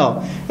right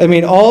now,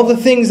 all the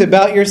things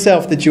about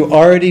yourself that you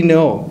already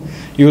know.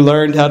 you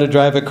learned how to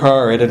drive a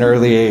car at an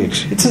early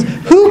age. It's just,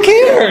 who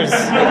cares?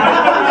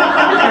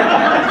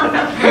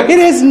 It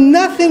has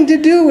nothing to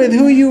do with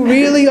who you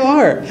really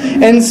are.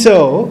 And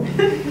so,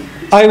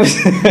 I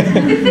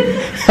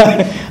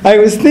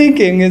was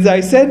thinking, as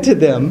I said to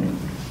them,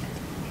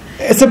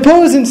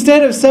 suppose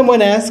instead of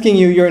someone asking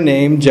you your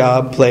name,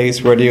 job,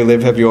 place, where do you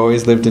live, have you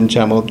always lived in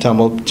Chennai,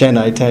 Tamil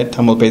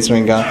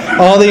Pesringa,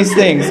 all these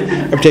things,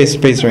 or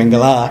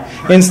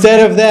Pesringala,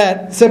 instead of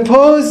that,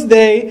 suppose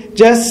they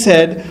just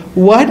said,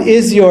 what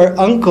is your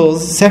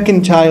uncle's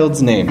second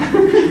child's name?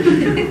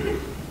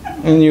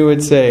 And you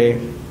would say,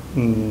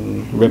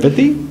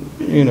 Revati,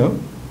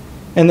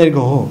 and they'd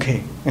go, oh,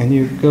 okay. And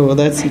you go, well,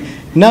 that's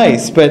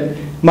nice, but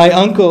my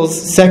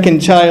uncle's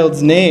second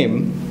child's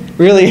name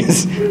really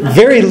has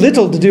very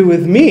little to do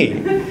with me.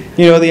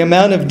 The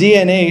amount of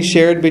DNA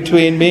shared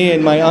between me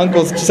and my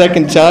uncle's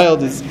second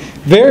child is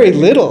very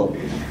little.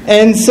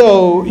 And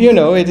so,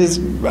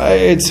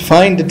 it's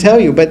fine to tell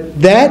you,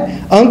 but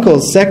that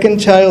uncle's second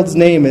child's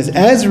name is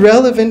as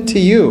relevant to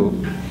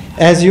you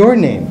as your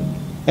name,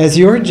 as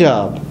your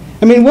job.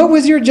 I mean, what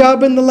was your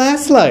job in the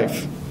last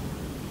life?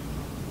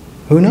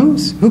 Who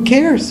knows? Who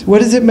cares? What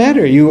does it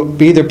matter? You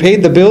either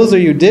paid the bills or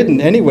you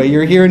didn't. Anyway,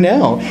 you're here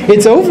now.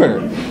 It's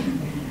over.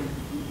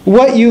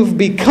 What you've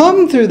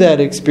become through that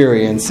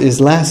experience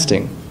is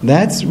lasting.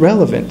 That's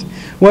relevant.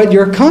 What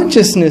your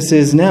consciousness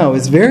is now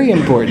is very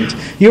important.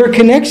 Your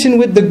connection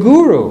with the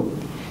Guru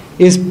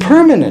is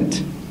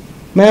permanent.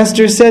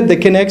 Master said the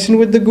connection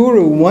with the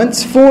Guru,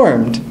 once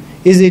formed,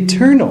 is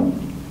eternal.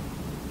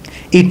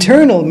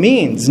 Eternal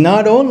means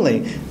not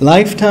only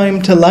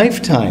lifetime to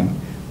lifetime,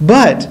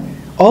 but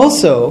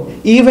also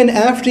even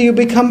after you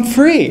become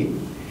free.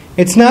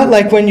 It's not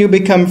like when you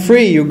become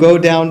free, you go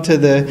down to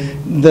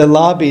the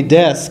lobby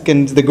desk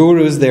and the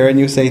Guru's there and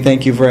you say,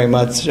 thank you very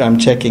much, I'm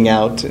checking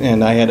out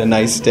and I had a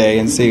nice day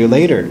and see you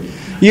later.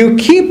 You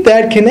keep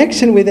that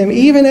connection with him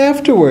even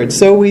afterwards.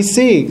 So we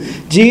see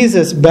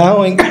Jesus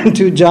bowing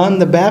to John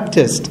the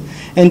Baptist.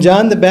 And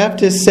John the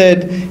Baptist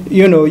said,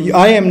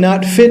 I am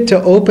not fit to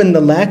open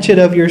the latchet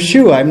of your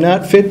shoe. I'm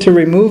not fit to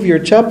remove your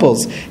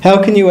chappals.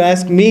 How can you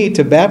ask me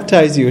to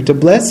baptize you, to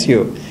bless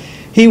you?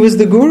 He was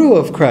the Guru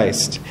of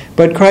Christ,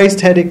 but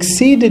Christ had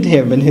exceeded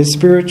him in his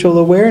spiritual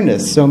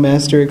awareness, so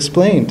Master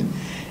explained.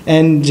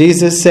 And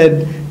Jesus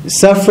said,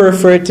 suffer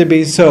for it to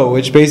be so,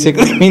 which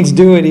basically means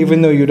do it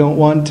even though you don't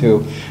want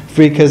to,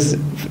 because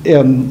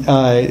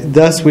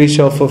thus we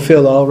shall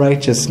fulfill all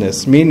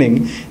righteousness.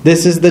 Meaning,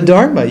 this is the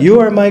Dharma. You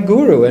are my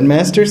Guru. And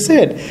Master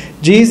said,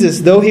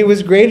 Jesus, though he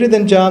was greater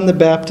than John the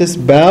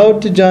Baptist,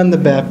 bowed to John the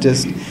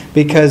Baptist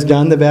because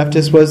John the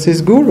Baptist was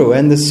his Guru.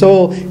 And the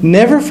soul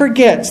never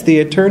forgets the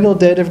eternal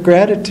debt of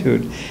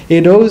gratitude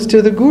it owes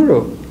to the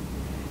Guru.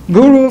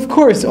 Guru, of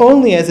course,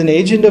 only as an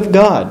agent of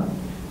God.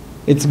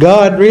 It's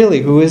God,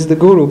 really, who is the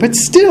Guru. But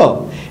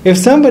still, if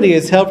somebody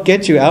has helped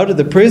get you out of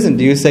the prison,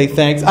 do you say,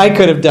 thanks? I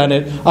could have done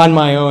it on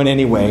my own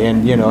anyway.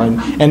 And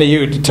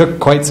it took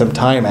quite some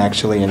time,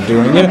 actually, in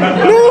doing it.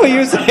 No,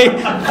 you say,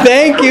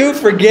 thank you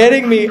for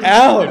getting me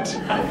out.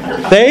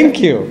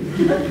 Thank you.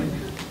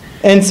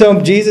 And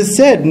so Jesus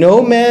said,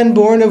 no man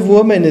born of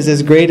woman is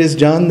as great as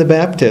John the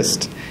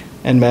Baptist.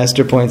 And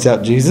Master points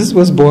out Jesus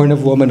was born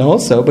of woman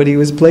also, but he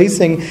was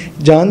placing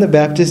John the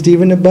Baptist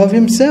even above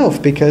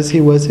himself because he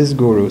was his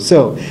Guru.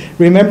 So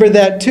remember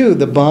that too.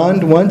 The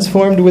bond once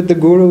formed with the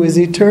Guru is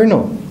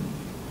eternal.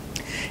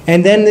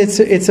 And then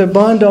it's a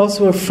bond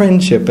also of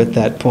friendship at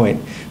that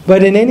point.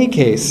 But in any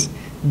case,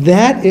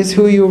 that is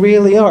who you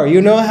really are.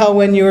 You know how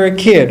when you're a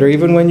kid or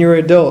even when you're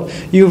an adult,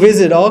 you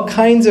visit all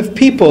kinds of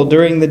people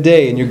during the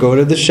day and you go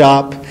to the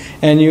shop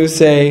and you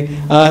say,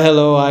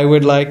 hello, I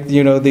would like,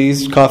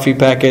 these coffee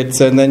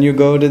packets. And then you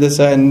go to this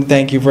and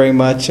thank you very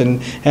much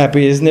and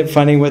happy. Isn't it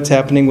funny what's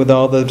happening with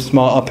all the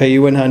small, I'll pay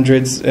you in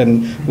hundreds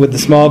and with the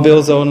small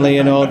bills only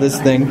and all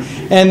this thing.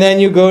 And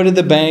then you go to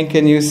the bank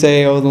and you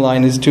say, oh, the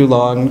line is too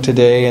long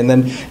today. And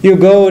then you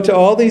go to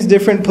all these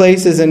different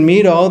places and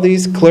meet all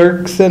these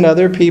clerks and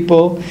other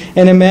people.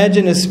 And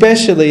imagine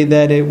especially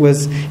that it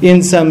was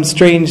in some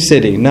strange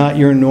city, not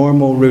your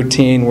normal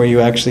routine where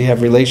you actually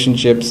have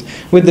relationships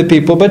with the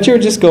people, but you're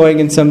just going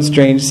in some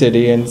strange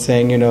city and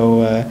saying,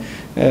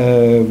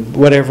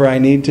 whatever I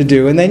need to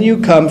do. And then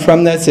you come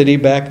from that city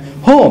back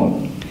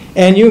home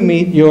and you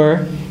meet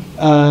your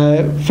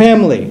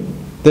family,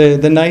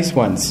 the nice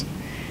ones.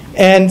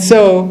 And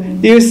so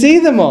you see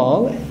them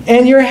all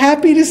and you're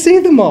happy to see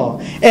them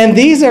all. And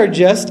these are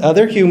just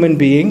other human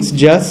beings,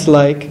 just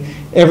like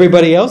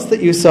everybody else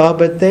that you saw,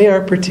 but they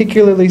are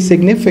particularly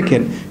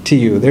significant to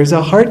you. There's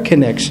a heart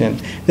connection.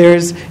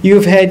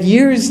 You've had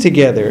years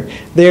together.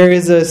 There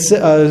is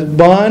a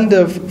bond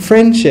of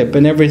friendship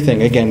and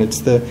everything. Again,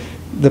 it's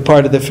the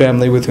part of the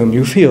family with whom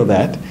you feel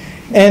that.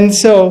 And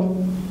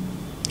so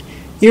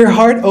your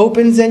heart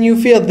opens and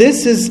you feel,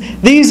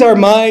 these are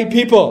my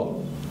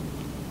people.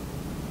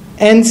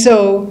 And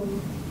so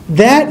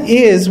that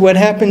is what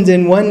happens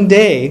in one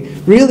day,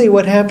 really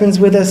what happens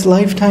with us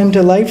lifetime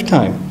to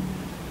lifetime.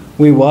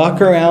 we walk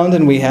around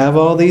and we have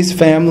all these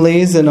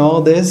families and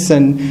all this,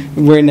 and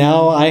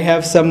I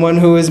have someone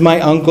who is my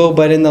uncle,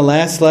 but in the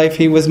last life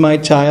he was my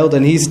child,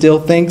 and he still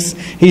thinks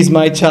he's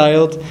my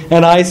child,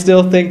 and I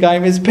still think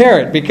I'm his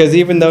parent, because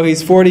even though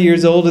he's 40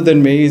 years older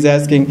than me, he's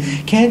asking,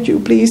 can't you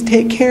please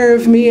take care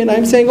of me? And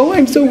I'm saying, oh,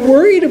 I'm so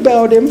worried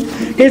about him.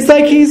 It's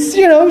like he's,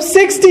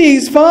 60,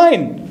 he's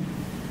fine.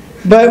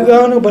 But,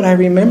 no, but I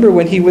remember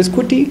when he was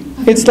kuti.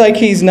 It's like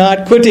he's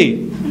not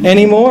kuti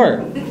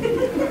anymore.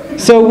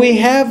 So we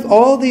have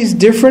all these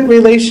different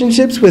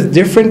relationships with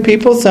different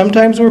people.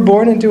 Sometimes we're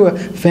born into a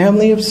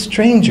family of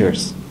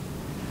strangers,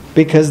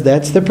 because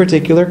that's the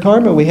particular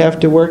karma we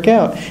have to work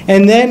out.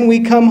 And then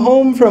we come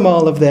home from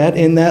all of that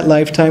in that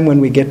lifetime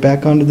when we get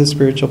back onto the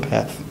spiritual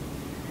path.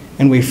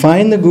 And we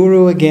find the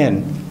Guru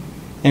again.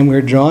 And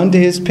we're drawn to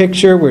his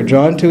picture, we're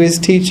drawn to his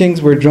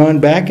teachings, we're drawn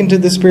back into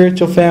the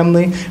spiritual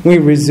family. We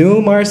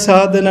resume our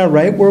sadhana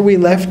right where we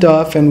left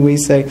off, and we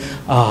say,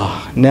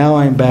 now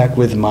I'm back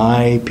with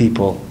my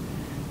people.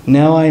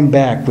 Now I'm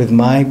back with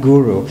my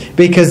Guru.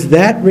 Because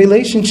that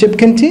relationship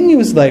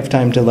continues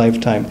lifetime to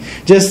lifetime.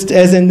 Just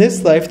as in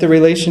this life, the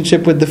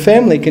relationship with the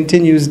family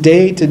continues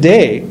day to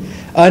day,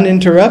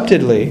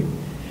 uninterruptedly.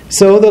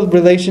 So the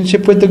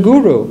relationship with the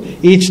Guru,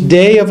 each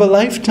day of a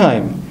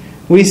lifetime,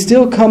 we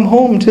still come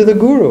home to the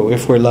Guru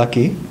if we're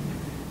lucky.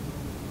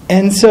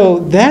 And so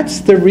that's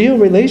the real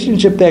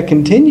relationship that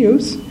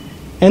continues.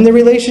 And the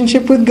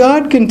relationship with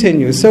God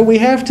continues. So we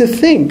have to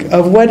think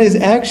of what is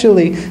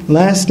actually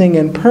lasting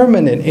and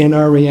permanent in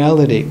our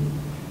reality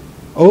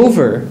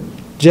over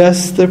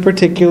just the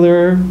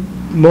particular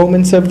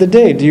moments of the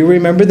day. Do you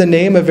remember the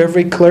name of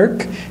every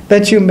clerk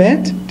that you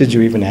met? Did you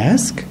even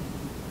ask?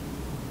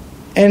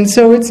 And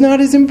so it's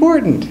not as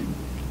important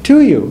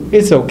to you.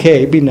 It's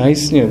okay, be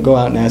nice, go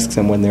out and ask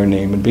someone their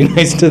name and be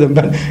nice to them.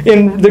 But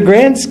in the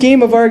grand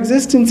scheme of our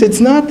existence,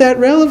 it's not that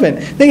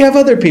relevant. They have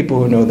other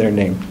people who know their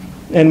name.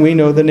 And we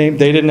know the name.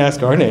 They didn't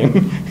ask our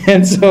name.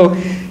 And so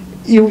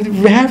you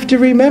have to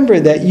remember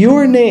that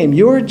your name,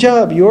 your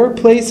job, your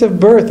place of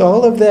birth,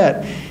 all of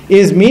that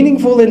is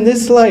meaningful in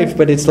this life,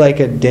 but it's like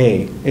a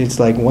day. It's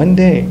like one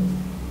day.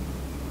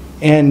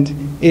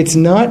 And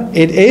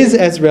it is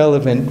as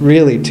relevant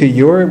really to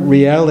your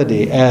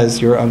reality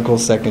as your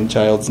uncle's second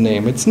child's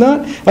name. It's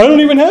not, I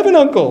don't even have an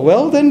uncle.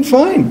 Well, then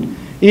fine.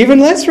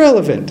 Even less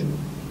relevant.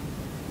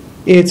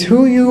 It's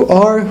who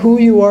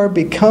you are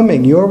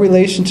becoming, your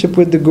relationship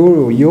with the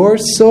Guru, your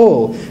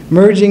soul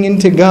merging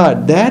into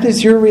God. That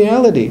is your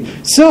reality.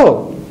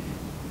 So,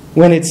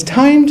 when it's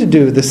time to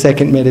do the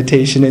second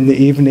meditation in the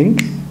evening,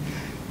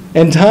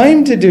 and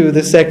time to do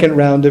the second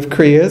round of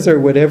Kriyas or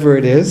whatever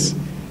it is,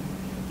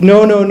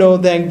 no,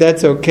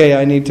 that's okay,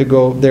 I need to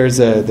go,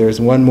 there's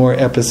one more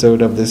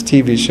episode of this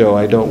TV show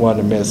I don't want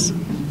to miss.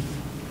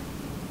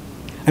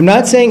 I'm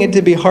not saying it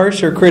to be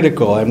harsh or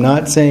critical. I'm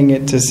not saying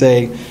it to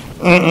say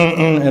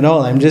at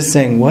all. I'm just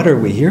saying, what are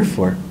we here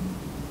for?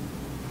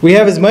 We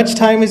have as much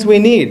time as we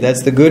need.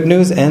 That's the good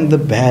news and the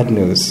bad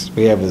news.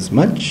 We have as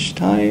much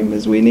time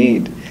as we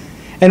need.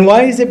 And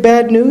why is it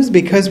bad news?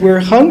 Because we're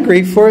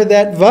hungry for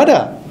that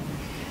vada.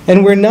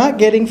 And we're not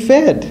getting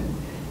fed.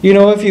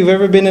 If you've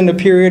ever been in a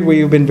period where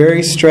you've been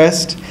very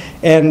stressed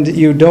and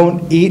you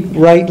don't eat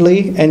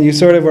rightly and you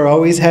sort of are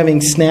always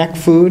having snack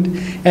food,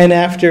 and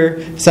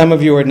after, some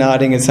of you are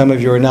nodding and some of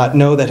you are not.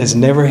 No, that has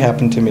never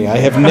happened to me. I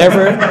have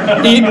never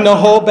eaten a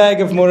whole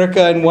bag of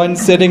muraka in one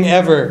sitting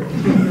ever.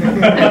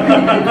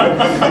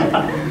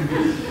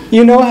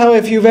 You know how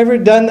if you've ever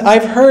done,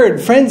 I've heard,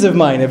 friends of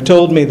mine have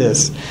told me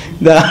this,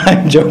 that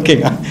I'm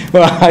joking,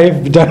 well,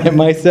 I've done it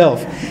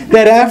myself,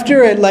 that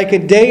after like a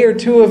day or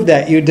two of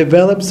that, you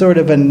develop sort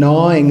of a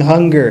gnawing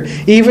hunger,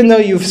 even though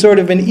you've sort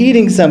of been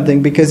eating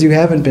something because you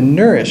haven't been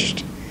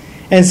nourished.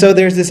 And so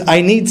there's this,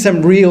 I need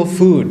some real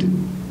food.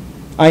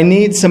 I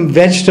need some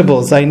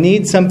vegetables. I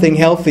need something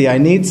healthy. I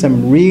need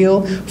some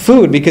real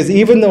food, because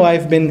even though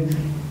I've been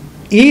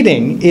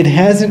eating, it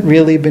hasn't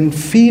really been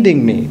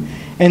feeding me.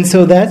 And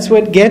so that's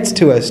what gets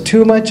to us.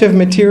 Too much of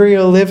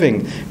material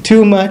living.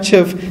 Too much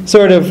of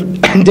sort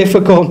of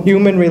difficult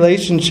human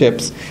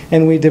relationships.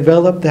 And we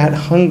develop that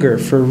hunger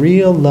for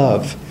real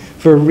love,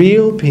 for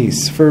real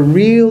peace, for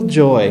real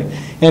joy.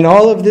 And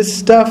all of this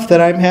stuff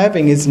that I'm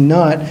having is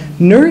not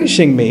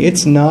nourishing me.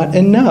 It's not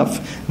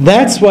enough.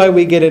 That's why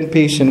we get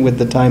impatient with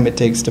the time it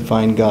takes to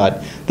find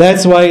God.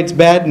 That's why it's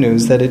bad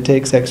news that it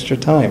takes extra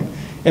time.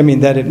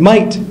 That it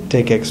might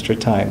take extra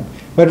time.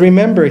 But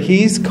remember,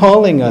 He's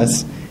calling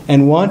us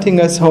and wanting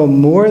us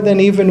home more than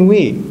even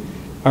we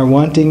are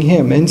wanting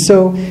Him. And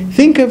so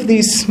think of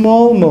these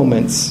small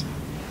moments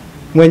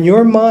when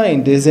your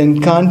mind is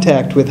in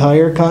contact with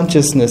higher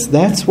consciousness.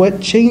 That's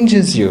what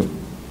changes you.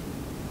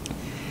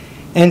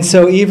 And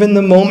so even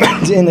the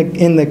moment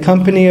in the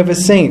company of a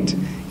saint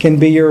can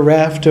be your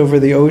raft over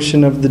the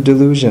ocean of the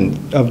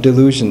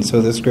delusion,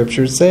 so the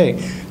scriptures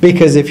say.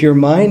 Because if your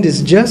mind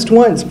is just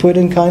once put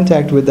in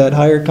contact with that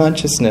higher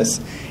consciousness,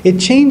 it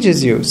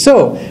changes you.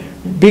 So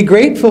be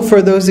grateful for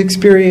those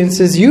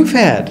experiences you've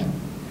had,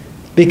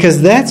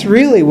 because that's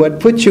really what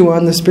put you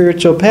on the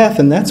spiritual path,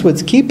 and that's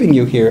what's keeping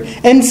you here.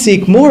 And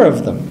seek more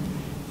of them.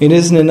 It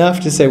isn't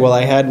enough to say, well,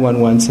 I had one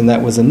once and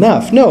that was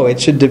enough. No,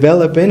 it should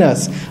develop in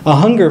us a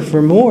hunger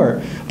for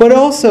more. But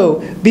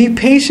also, be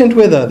patient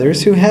with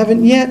others who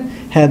haven't yet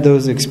had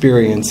those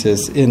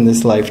experiences in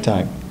this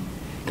lifetime.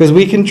 Because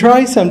we can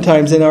try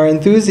sometimes in our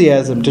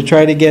enthusiasm to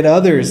try to get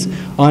others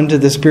onto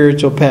the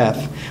spiritual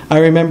path. I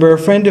remember a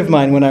friend of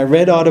mine, when I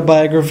read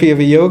Autobiography of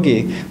a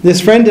Yogi,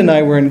 this friend and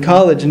I were in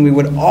college and we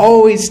would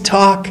always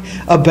talk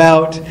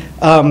about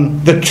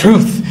the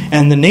truth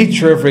and the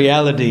nature of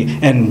reality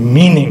and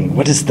meaning.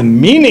 What is the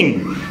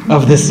meaning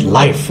of this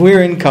life?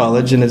 We're in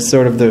college and it's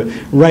sort of the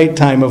right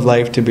time of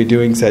life to be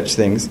doing such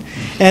things.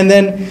 And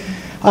then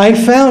I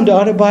found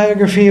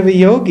Autobiography of a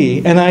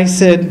Yogi and I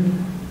said,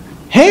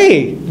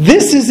 hey,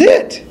 this is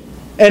it.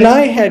 And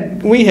I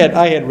had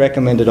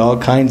recommended all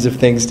kinds of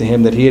things to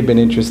him that he had been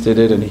interested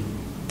in, and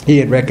he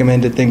had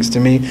recommended things to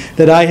me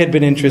that I had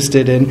been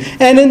interested in.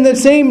 And in the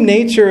same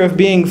nature of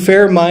being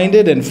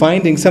fair-minded and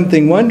finding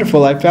something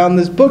wonderful, I found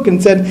this book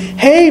and said,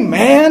 hey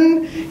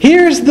man,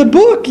 here's the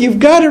book, you've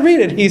got to read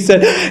it. He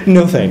said,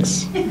 no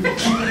thanks.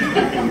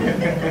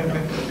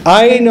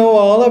 I know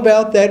all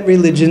about that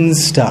religion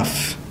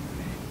stuff,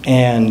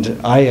 and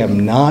I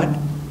am not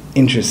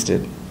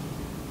interested.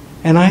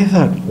 And I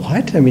thought,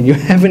 what? I mean, you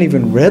haven't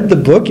even read the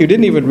book? You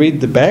didn't even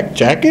read the back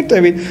jacket? I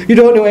mean, you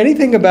don't know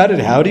anything about it.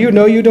 How do you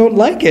know you don't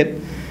like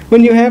it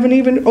when you haven't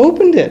even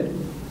opened it?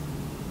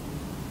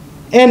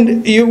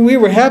 And we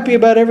were happy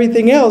about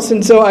everything else,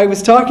 and so I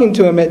was talking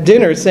to him at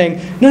dinner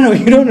saying, no,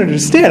 you don't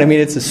understand. I mean,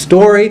 it's a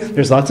story.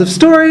 There's lots of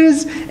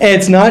stories, and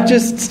it's not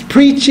just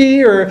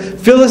preachy or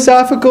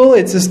philosophical.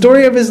 It's a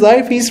story of his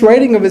life. He's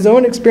writing of his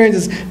own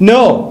experiences.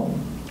 No,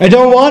 I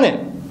don't want it.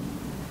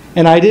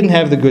 And I didn't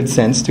have the good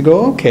sense to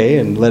go, okay,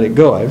 and let it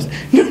go. I was,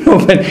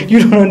 no, but you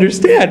don't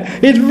understand.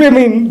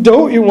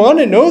 Don't you want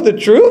to know the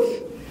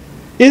truth?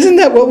 Isn't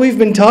that what we've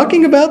been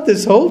talking about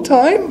this whole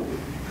time?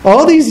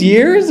 All these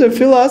years of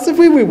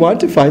philosophy, we want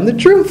to find the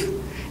truth.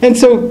 And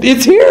so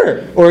it's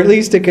here. Or at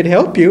least it could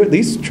help you. At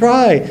least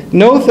try.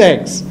 No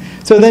thanks.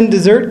 So then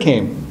dessert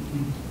came.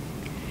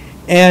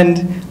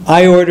 And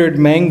I ordered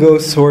mango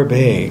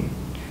sorbet.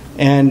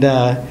 And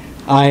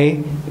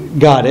I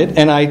got it.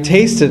 And I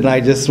tasted it. And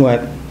I just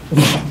went,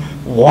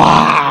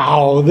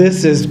 wow,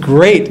 this is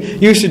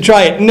great. You should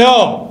try it.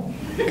 No,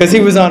 because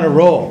he was on a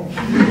roll.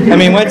 I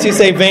mean, once you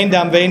say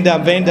Vendam,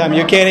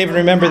 you can't even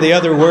remember the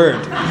other word.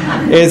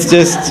 It's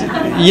just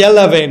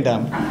Yella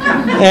Vendam.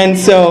 And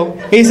so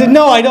he said,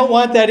 no, I don't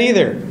want that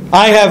either.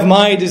 I have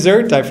my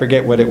dessert. I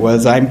forget what it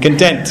was. I'm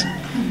content.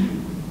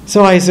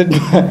 So I said,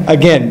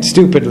 again,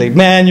 stupidly,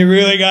 man, you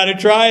really got to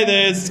try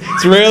this.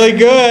 It's really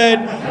good.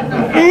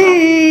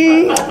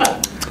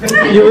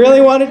 You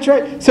really want to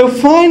try? So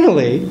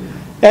finally,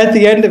 at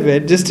the end of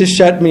it, just to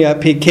shut me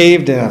up, he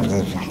caved in.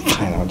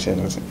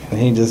 And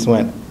he just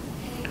went,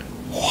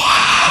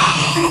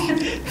 wow,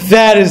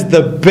 that is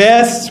the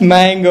best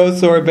mango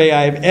sorbet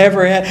I've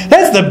ever had.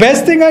 That's the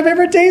best thing I've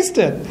ever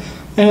tasted.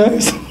 And I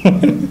was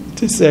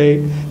to say,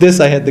 this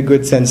I had the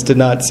good sense to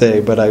not say,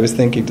 but I was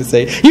thinking to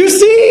say, you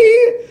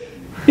see,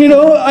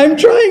 I'm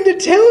trying to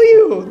tell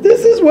you,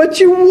 this is what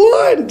you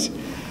want.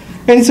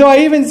 And so I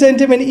even sent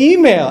him an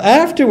email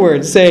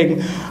afterwards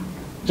saying,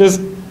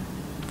 just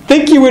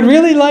think you would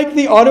really like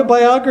the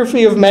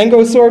autobiography of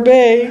mango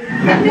sorbet.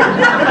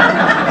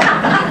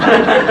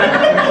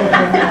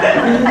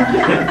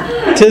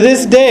 To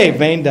this day,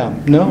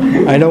 Vendam, no,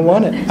 I don't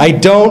want it. I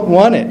don't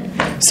want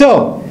it.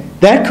 So,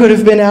 that could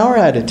have been our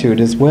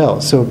attitude as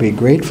well. So be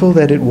grateful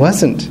that it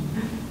wasn't.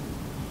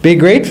 Be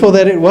grateful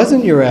that it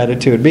wasn't your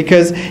attitude,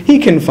 because he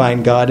can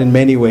find God in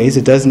many ways.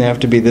 It doesn't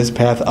have to be this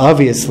path,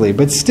 obviously,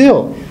 but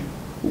still,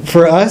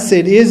 for us,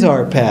 it is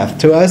our path.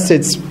 To us,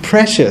 it's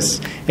precious.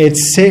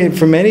 It's saved.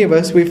 For many of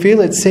us, we feel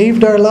it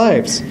saved our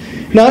lives.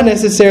 Not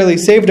necessarily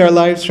saved our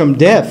lives from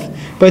death,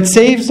 but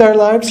saves our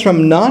lives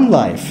from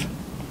non-life.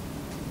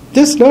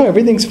 Just know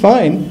everything's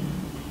fine.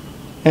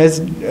 As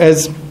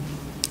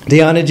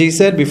Dhyanaji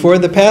said, before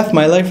the path,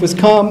 my life was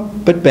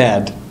calm, but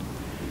bad.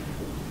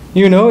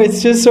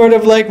 It's just sort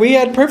of like we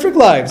had perfect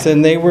lives,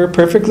 and they were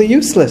perfectly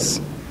useless.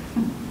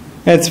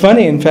 It's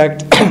funny, in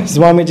fact,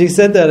 Swamiji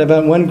said that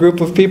about one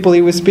group of people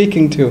he was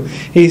speaking to.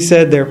 He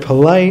said they're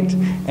polite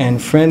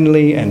and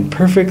friendly and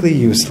perfectly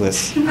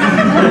useless.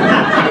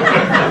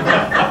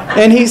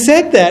 And he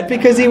said that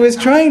because he was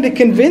trying to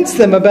convince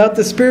them about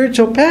the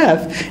spiritual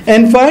path.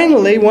 And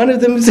finally, one of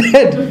them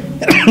said,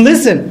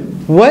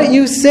 listen, what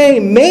you say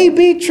may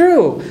be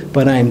true,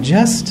 but I'm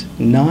just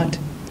not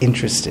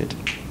interested.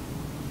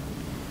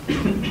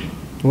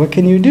 What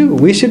can you do?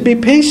 We should be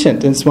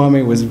patient. And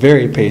Swami was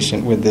very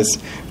patient with this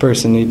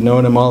person. He'd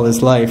known him all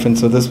his life. And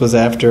so this was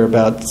after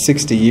about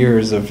 60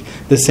 years of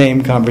the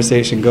same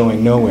conversation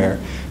going nowhere.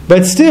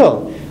 But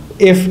still,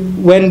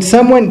 when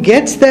someone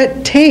gets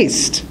that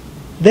taste,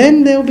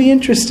 then they'll be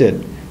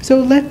interested. So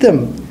let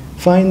them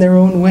find their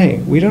own way.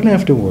 We don't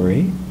have to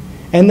worry.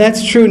 And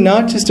that's true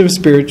not just of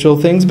spiritual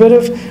things, but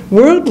of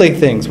worldly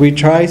things. We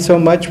try so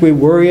much, we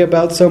worry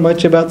about so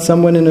much about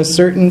someone in a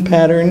certain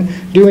pattern,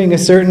 doing a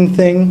certain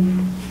thing.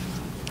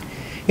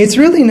 It's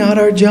really not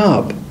our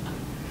job.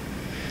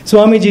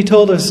 Swamiji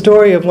told a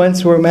story of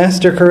once where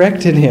Master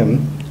corrected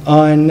him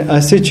on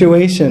a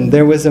situation.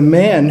 There was a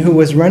man who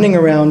was running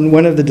around,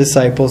 one of the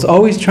disciples,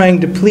 always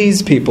trying to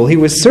please people. He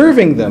was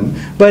serving them,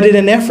 but in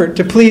an effort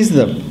to please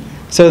them,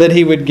 so that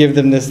he would give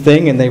them this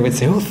thing, and they would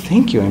say, "Oh,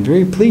 thank you, I'm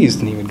very pleased."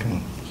 And he would go.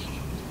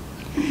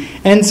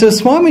 And so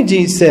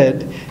Swamiji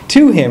said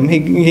to him,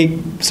 he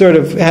sort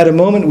of had a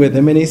moment with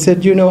him, and he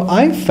said, "You know,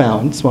 I've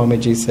found,"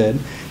 Swamiji said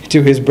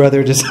to his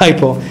brother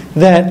disciple,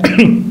 that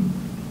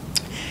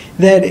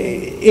that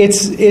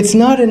it's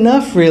not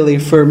enough really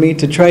for me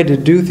to try to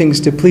do things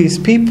to please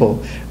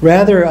people.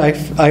 Rather,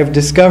 I've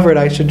discovered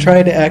I should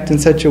try to act in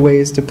such a way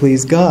as to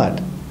please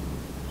God.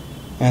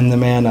 And the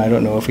man, I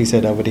don't know if he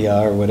said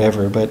Avadiya or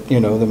whatever, but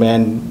the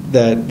man,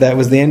 that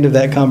was the end of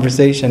that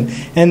conversation.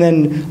 And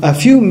then a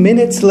few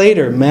minutes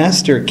later,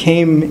 Master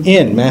came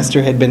in.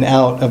 Master had been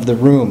out of the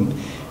room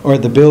or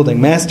the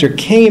building. Master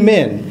came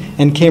in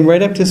and came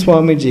right up to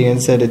Swamiji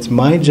and said, "It's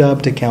my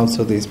job to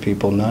counsel these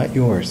people, not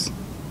yours."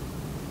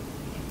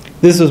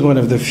 This was one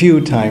of the few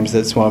times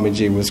that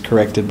Swamiji was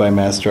corrected by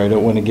Master. I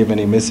don't want to give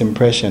any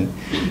misimpression.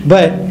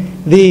 But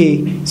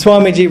the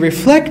Swamiji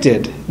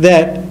reflected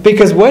that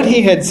because what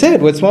he had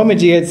said, what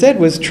Swamiji had said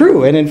was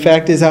true, and in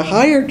fact is a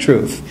higher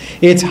truth.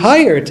 It's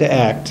higher to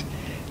act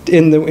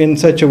in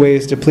such a way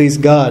as to please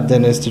God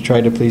than as to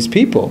try to please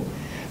people.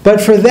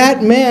 But for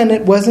that man,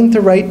 it wasn't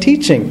the right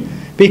teaching.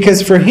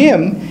 Because for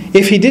him,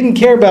 if he didn't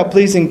care about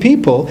pleasing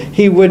people,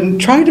 he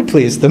wouldn't try to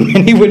please them,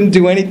 and he wouldn't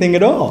do anything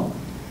at all.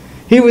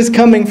 He was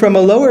coming from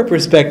a lower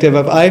perspective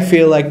of, I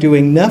feel like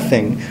doing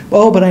nothing.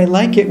 Oh, but I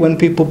like it when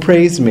people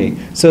praise me.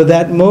 So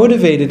that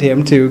motivated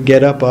him to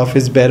get up off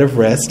his bed of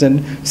rest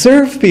and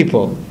serve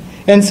people.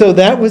 And so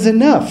that was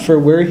enough for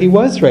where he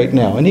was right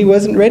now. And he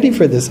wasn't ready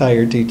for this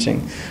higher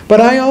teaching.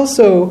 But I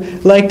also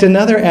liked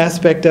another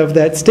aspect of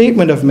that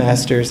statement of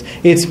Master's.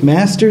 It's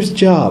Master's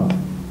job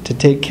to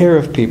take care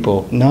of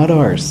people, not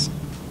ours.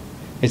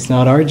 It's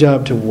not our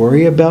job to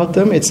worry about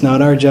them. It's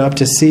not our job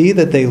to see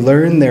that they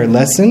learn their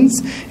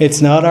lessons.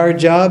 It's not our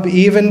job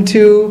even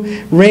to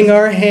wring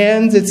our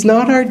hands. It's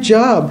not our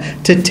job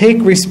to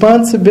take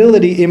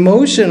responsibility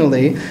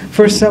emotionally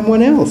for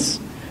someone else.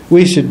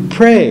 We should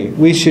pray.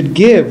 We should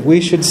give.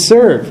 We should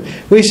serve.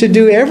 We should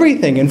do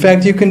everything. In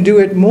fact, you can do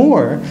it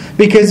more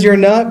because you're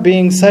not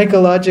being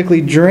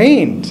psychologically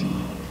drained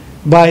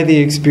by the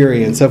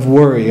experience of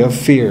worry, of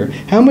fear.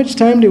 How much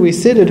time do we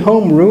sit at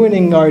home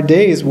ruining our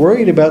days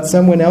worried about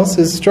someone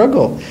else's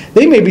struggle?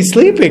 They may be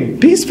sleeping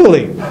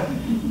peacefully.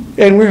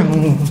 And we're,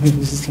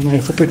 I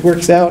hope it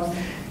works out.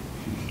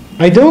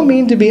 I don't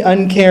mean to be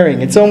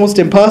uncaring. It's almost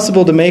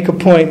impossible to make a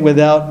point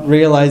without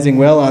realizing,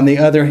 well, on the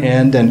other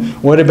hand, and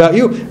what about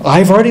you?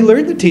 I've already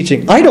learned the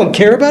teaching. I don't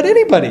care about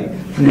anybody.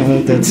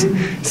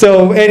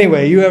 So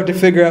anyway, you have to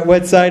figure out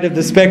what side of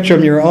the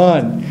spectrum you're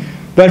on.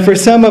 But for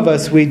some of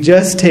us, we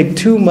just take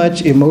too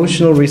much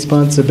emotional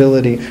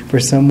responsibility for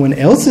someone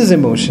else's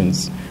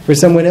emotions, for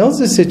someone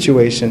else's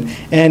situation,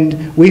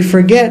 and we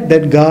forget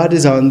that God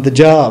is on the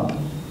job.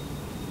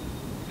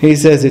 He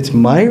says, it's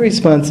my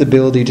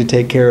responsibility to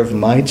take care of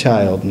my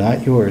child,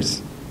 not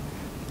yours.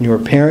 Your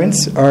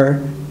parents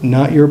are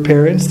not your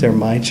parents, they're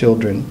my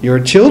children. Your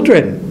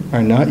children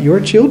are not your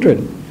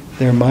children,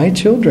 they're my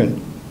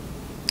children.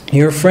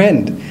 Your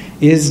friend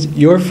is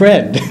your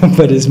friend,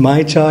 but is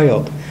my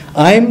child.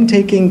 I'm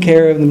taking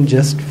care of them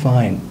just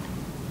fine.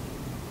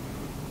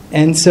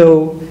 And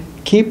so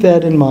keep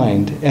that in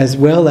mind, as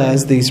well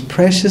as these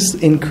precious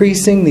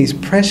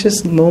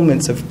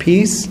moments of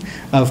peace,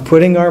 of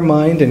putting our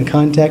mind in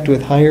contact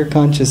with higher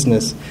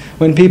consciousness.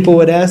 When people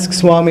would ask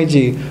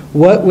Swamiji,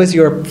 what was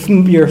your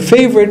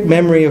favorite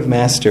memory of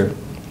Master?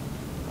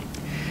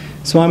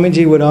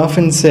 Swamiji would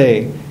often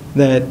say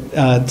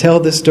that, tell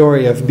the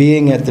story of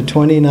being at the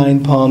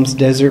 29 Palms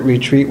Desert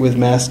Retreat with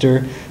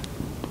Master.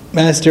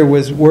 Master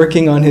was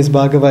working on his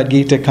Bhagavad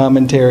Gita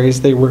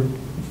commentaries. They were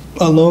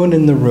alone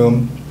in the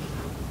room.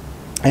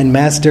 And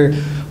Master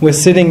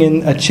was sitting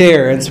in a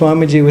chair, and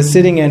Swamiji was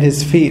sitting at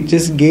his feet,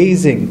 just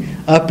gazing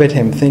up at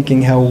him,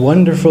 thinking how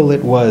wonderful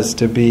it was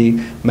to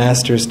be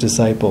Master's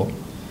disciple.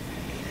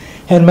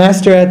 And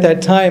Master at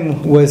that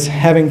time was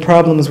having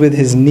problems with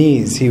his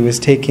knees. He was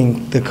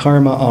taking the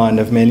karma on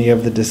of many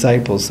of the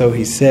disciples, so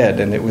he said,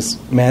 and it was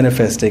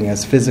manifesting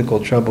as physical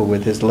trouble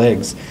with his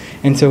legs.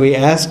 And so he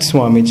asked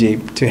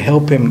Swamiji to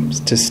help him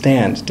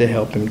to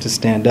help him to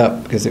stand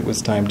up, because it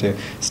was time to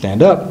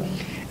stand up.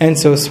 And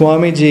so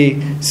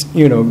Swamiji,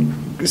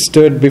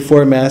 stood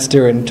before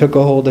Master and took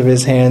a hold of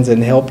his hands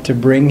and helped to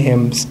bring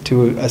him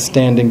to a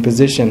standing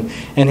position.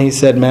 And he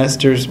said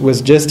his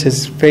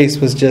face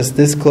was just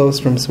this close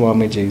from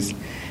Swamiji's.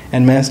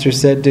 And Master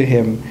said to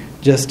him,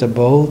 just a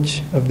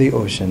bulge of the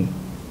ocean.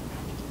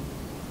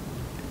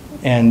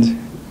 And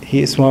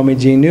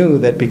Swamiji knew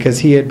that because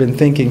he had been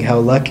thinking how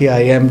lucky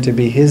I am to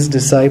be his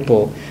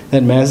disciple,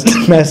 that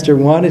Master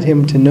wanted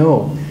him to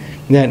know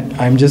that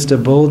I'm just a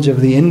bulge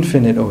of the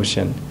infinite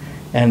ocean.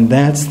 And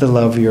that's the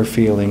love you're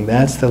feeling.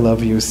 That's the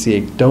love you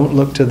seek. Don't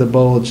look to the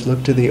bulge,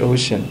 look to the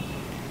ocean.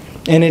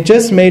 And it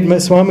just made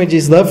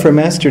Swamiji's love for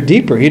Master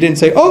deeper. He didn't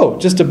say, "Oh,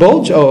 just a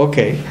bulge? Oh,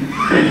 okay."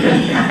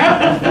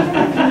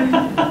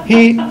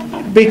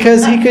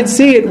 Because he could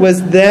see it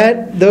was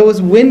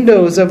those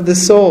windows of the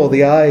soul,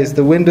 the eyes,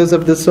 the windows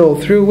of the soul,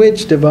 through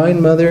which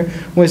Divine Mother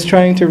was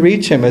trying to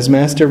reach him, as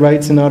Master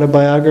writes in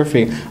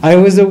Autobiography. I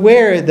was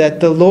aware that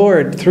the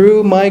Lord,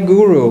 through my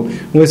Guru,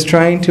 was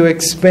trying to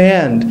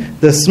expand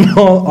the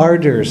small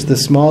ardors, the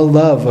small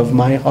love of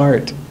my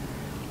heart.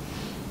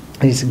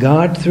 It's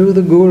God through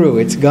the Guru.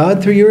 It's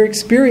God through your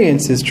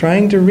experiences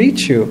trying to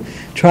reach you,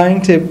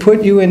 trying to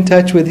put you in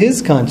touch with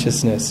His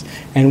consciousness.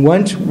 And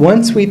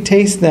once we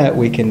taste that,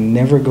 we can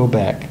never go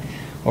back.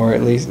 Or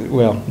at least,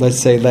 well, let's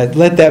say,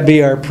 let that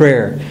be our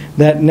prayer.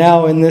 That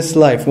now in this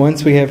life,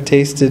 once we have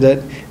tasted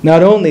it,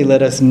 not only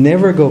let us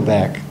never go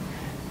back,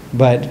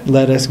 but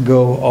let us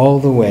go all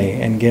the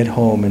way and get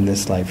home in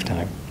this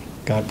lifetime.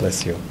 God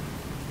bless you.